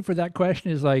tendency for that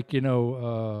question is like, you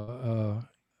know,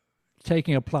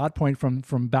 taking a plot point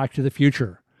from Back to the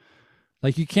Future.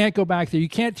 Like you can't go back there. You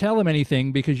can't tell them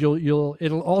anything because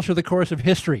it'll alter the course of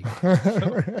history.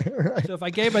 So if I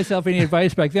gave myself any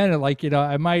advice back then, like, you know,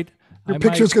 your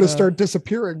picture's going to start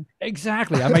disappearing.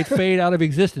 Exactly. I might fade out of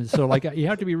existence. So like you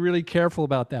have to be really careful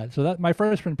about that. So that my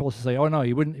first impulse is to say, oh no,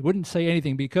 you wouldn't say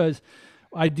anything, because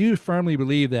I do firmly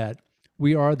believe that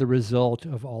we are the result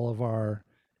of all of our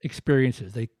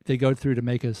experiences. They go through to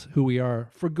make us who we are,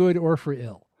 for good or for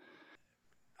ill.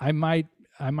 I might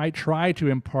try to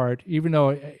impart, even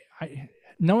though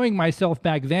knowing myself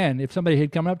back then, if somebody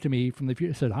had come up to me from the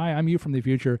future, said, "Hi, I'm you from the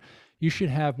future. You should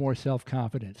have more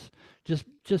self-confidence.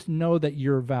 Just know that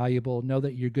you're valuable, know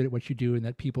that you're good at what you do and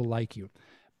that people like you."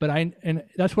 And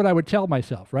that's what I would tell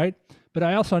myself, right? But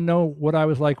I also know what I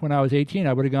was like when I was 18.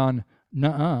 I would have gone,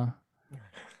 nuh-uh.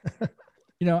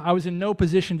 You know, I was in no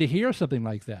position to hear something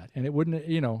like that, and it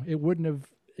wouldn't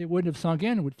have sunk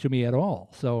in to me at all.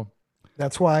 So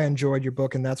that's why I enjoyed your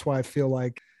book, and that's why I feel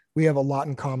like we have a lot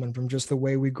in common from just the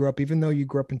way we grew up, even though you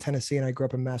grew up in Tennessee and I grew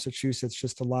up in Massachusetts,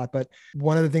 just a lot. But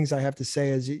one of the things I have to say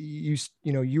is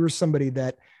you were somebody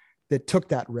that took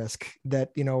that risk,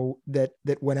 that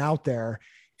went out there.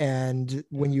 And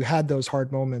when you had those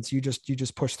hard moments, you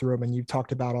just pushed through them, and you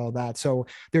talked about all that. So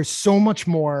there's so much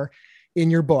more in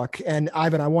your book. And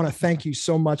Ivan, I want to thank you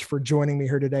so much for joining me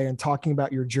here today and talking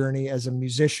about your journey as a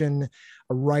musician,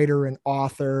 a writer, and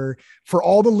author. For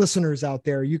all the listeners out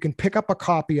there, you can pick up a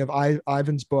copy of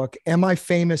Ivan's book, Am I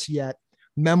Famous Yet?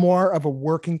 Memoir of a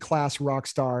Working Class Rock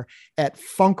Star, at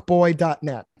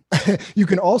funkboy.net. You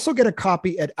can also get a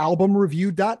copy at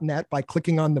albumreview.net by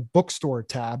clicking on the bookstore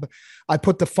tab. I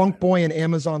put the Funkboy and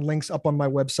Amazon links up on my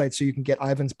website so you can get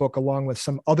Ivan's book along with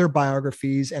some other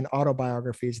biographies and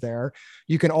autobiographies there.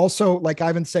 You can also, like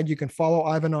Ivan said, you can follow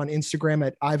Ivan on Instagram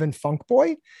at Ivan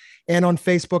Funkboy and on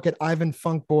Facebook at Ivan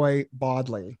Funkboy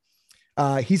Bodley.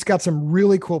 He's got some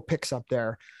really cool pics up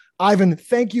there. Ivan,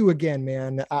 thank you again,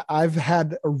 man. I've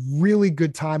had a really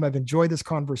good time. I've enjoyed this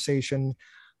conversation.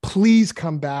 Please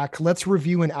come back. Let's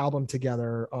review an album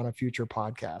together on a future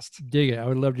podcast. Dig it. I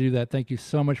would love to do that. Thank you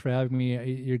so much for having me.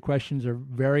 Your questions are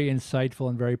very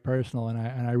insightful and very personal, and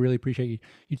I really appreciate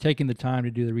you taking the time to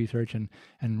do the research and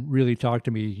really talk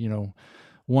to me, you know,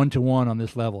 one-to-one on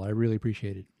this level. I really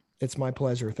appreciate it. It's my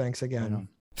pleasure. Thanks again.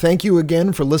 Thank you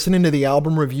again for listening to the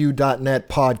albumreview.net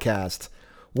podcast.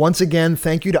 Once again,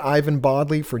 thank you to Ivan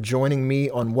Bodley for joining me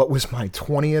on what was my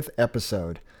 20th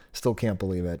episode. Still can't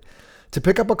believe it. To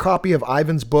pick up a copy of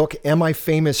Ivan's book, Am I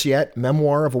Famous Yet?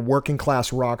 Memoir of a Working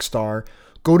Class Rock Star,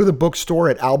 go to the bookstore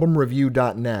at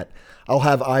albumreview.net. I'll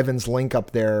have Ivan's link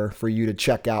up there for you to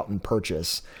check out and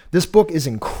purchase. This book is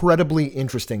incredibly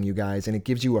interesting, you guys, and it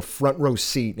gives you a front row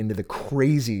seat into the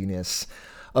craziness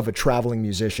of a traveling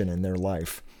musician in their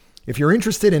life. If you're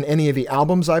interested in any of the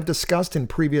albums I've discussed in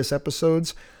previous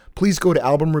episodes, please go to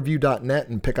albumreview.net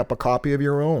and pick up a copy of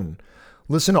your own.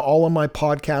 Listen to all of my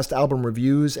podcast album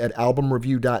reviews at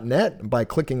albumreview.net by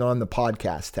clicking on the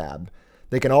podcast tab.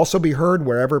 They can also be heard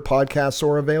wherever podcasts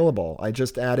are available. I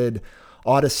just added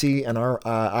Odyssey and our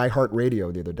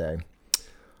iHeartRadio the other day.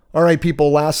 All right,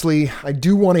 people, lastly, I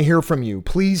do want to hear from you.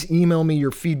 Please email me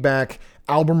your feedback,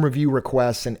 album review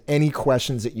requests, and any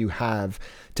questions that you have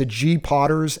to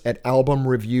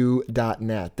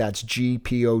gpotters@albumreview.net. That's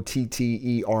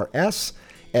GPOTTERS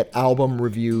at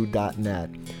albumreview.net.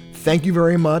 Thank you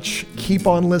very much. Keep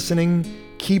on listening,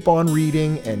 keep on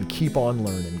reading, and keep on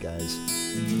learning, guys.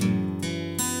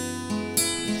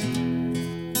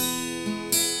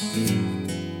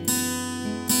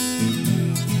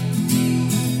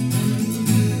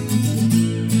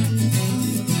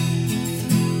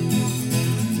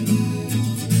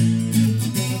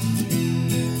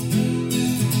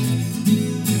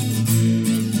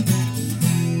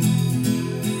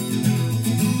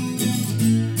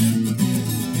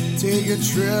 a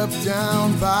trip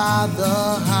down by the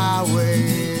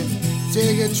highway.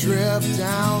 Take a trip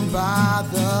down by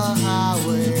the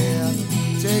highway.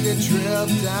 Take a trip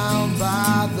down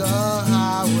by the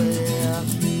highway.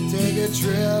 Take a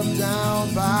trip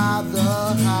down by the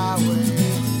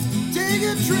highway. Take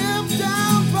a trip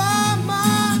down by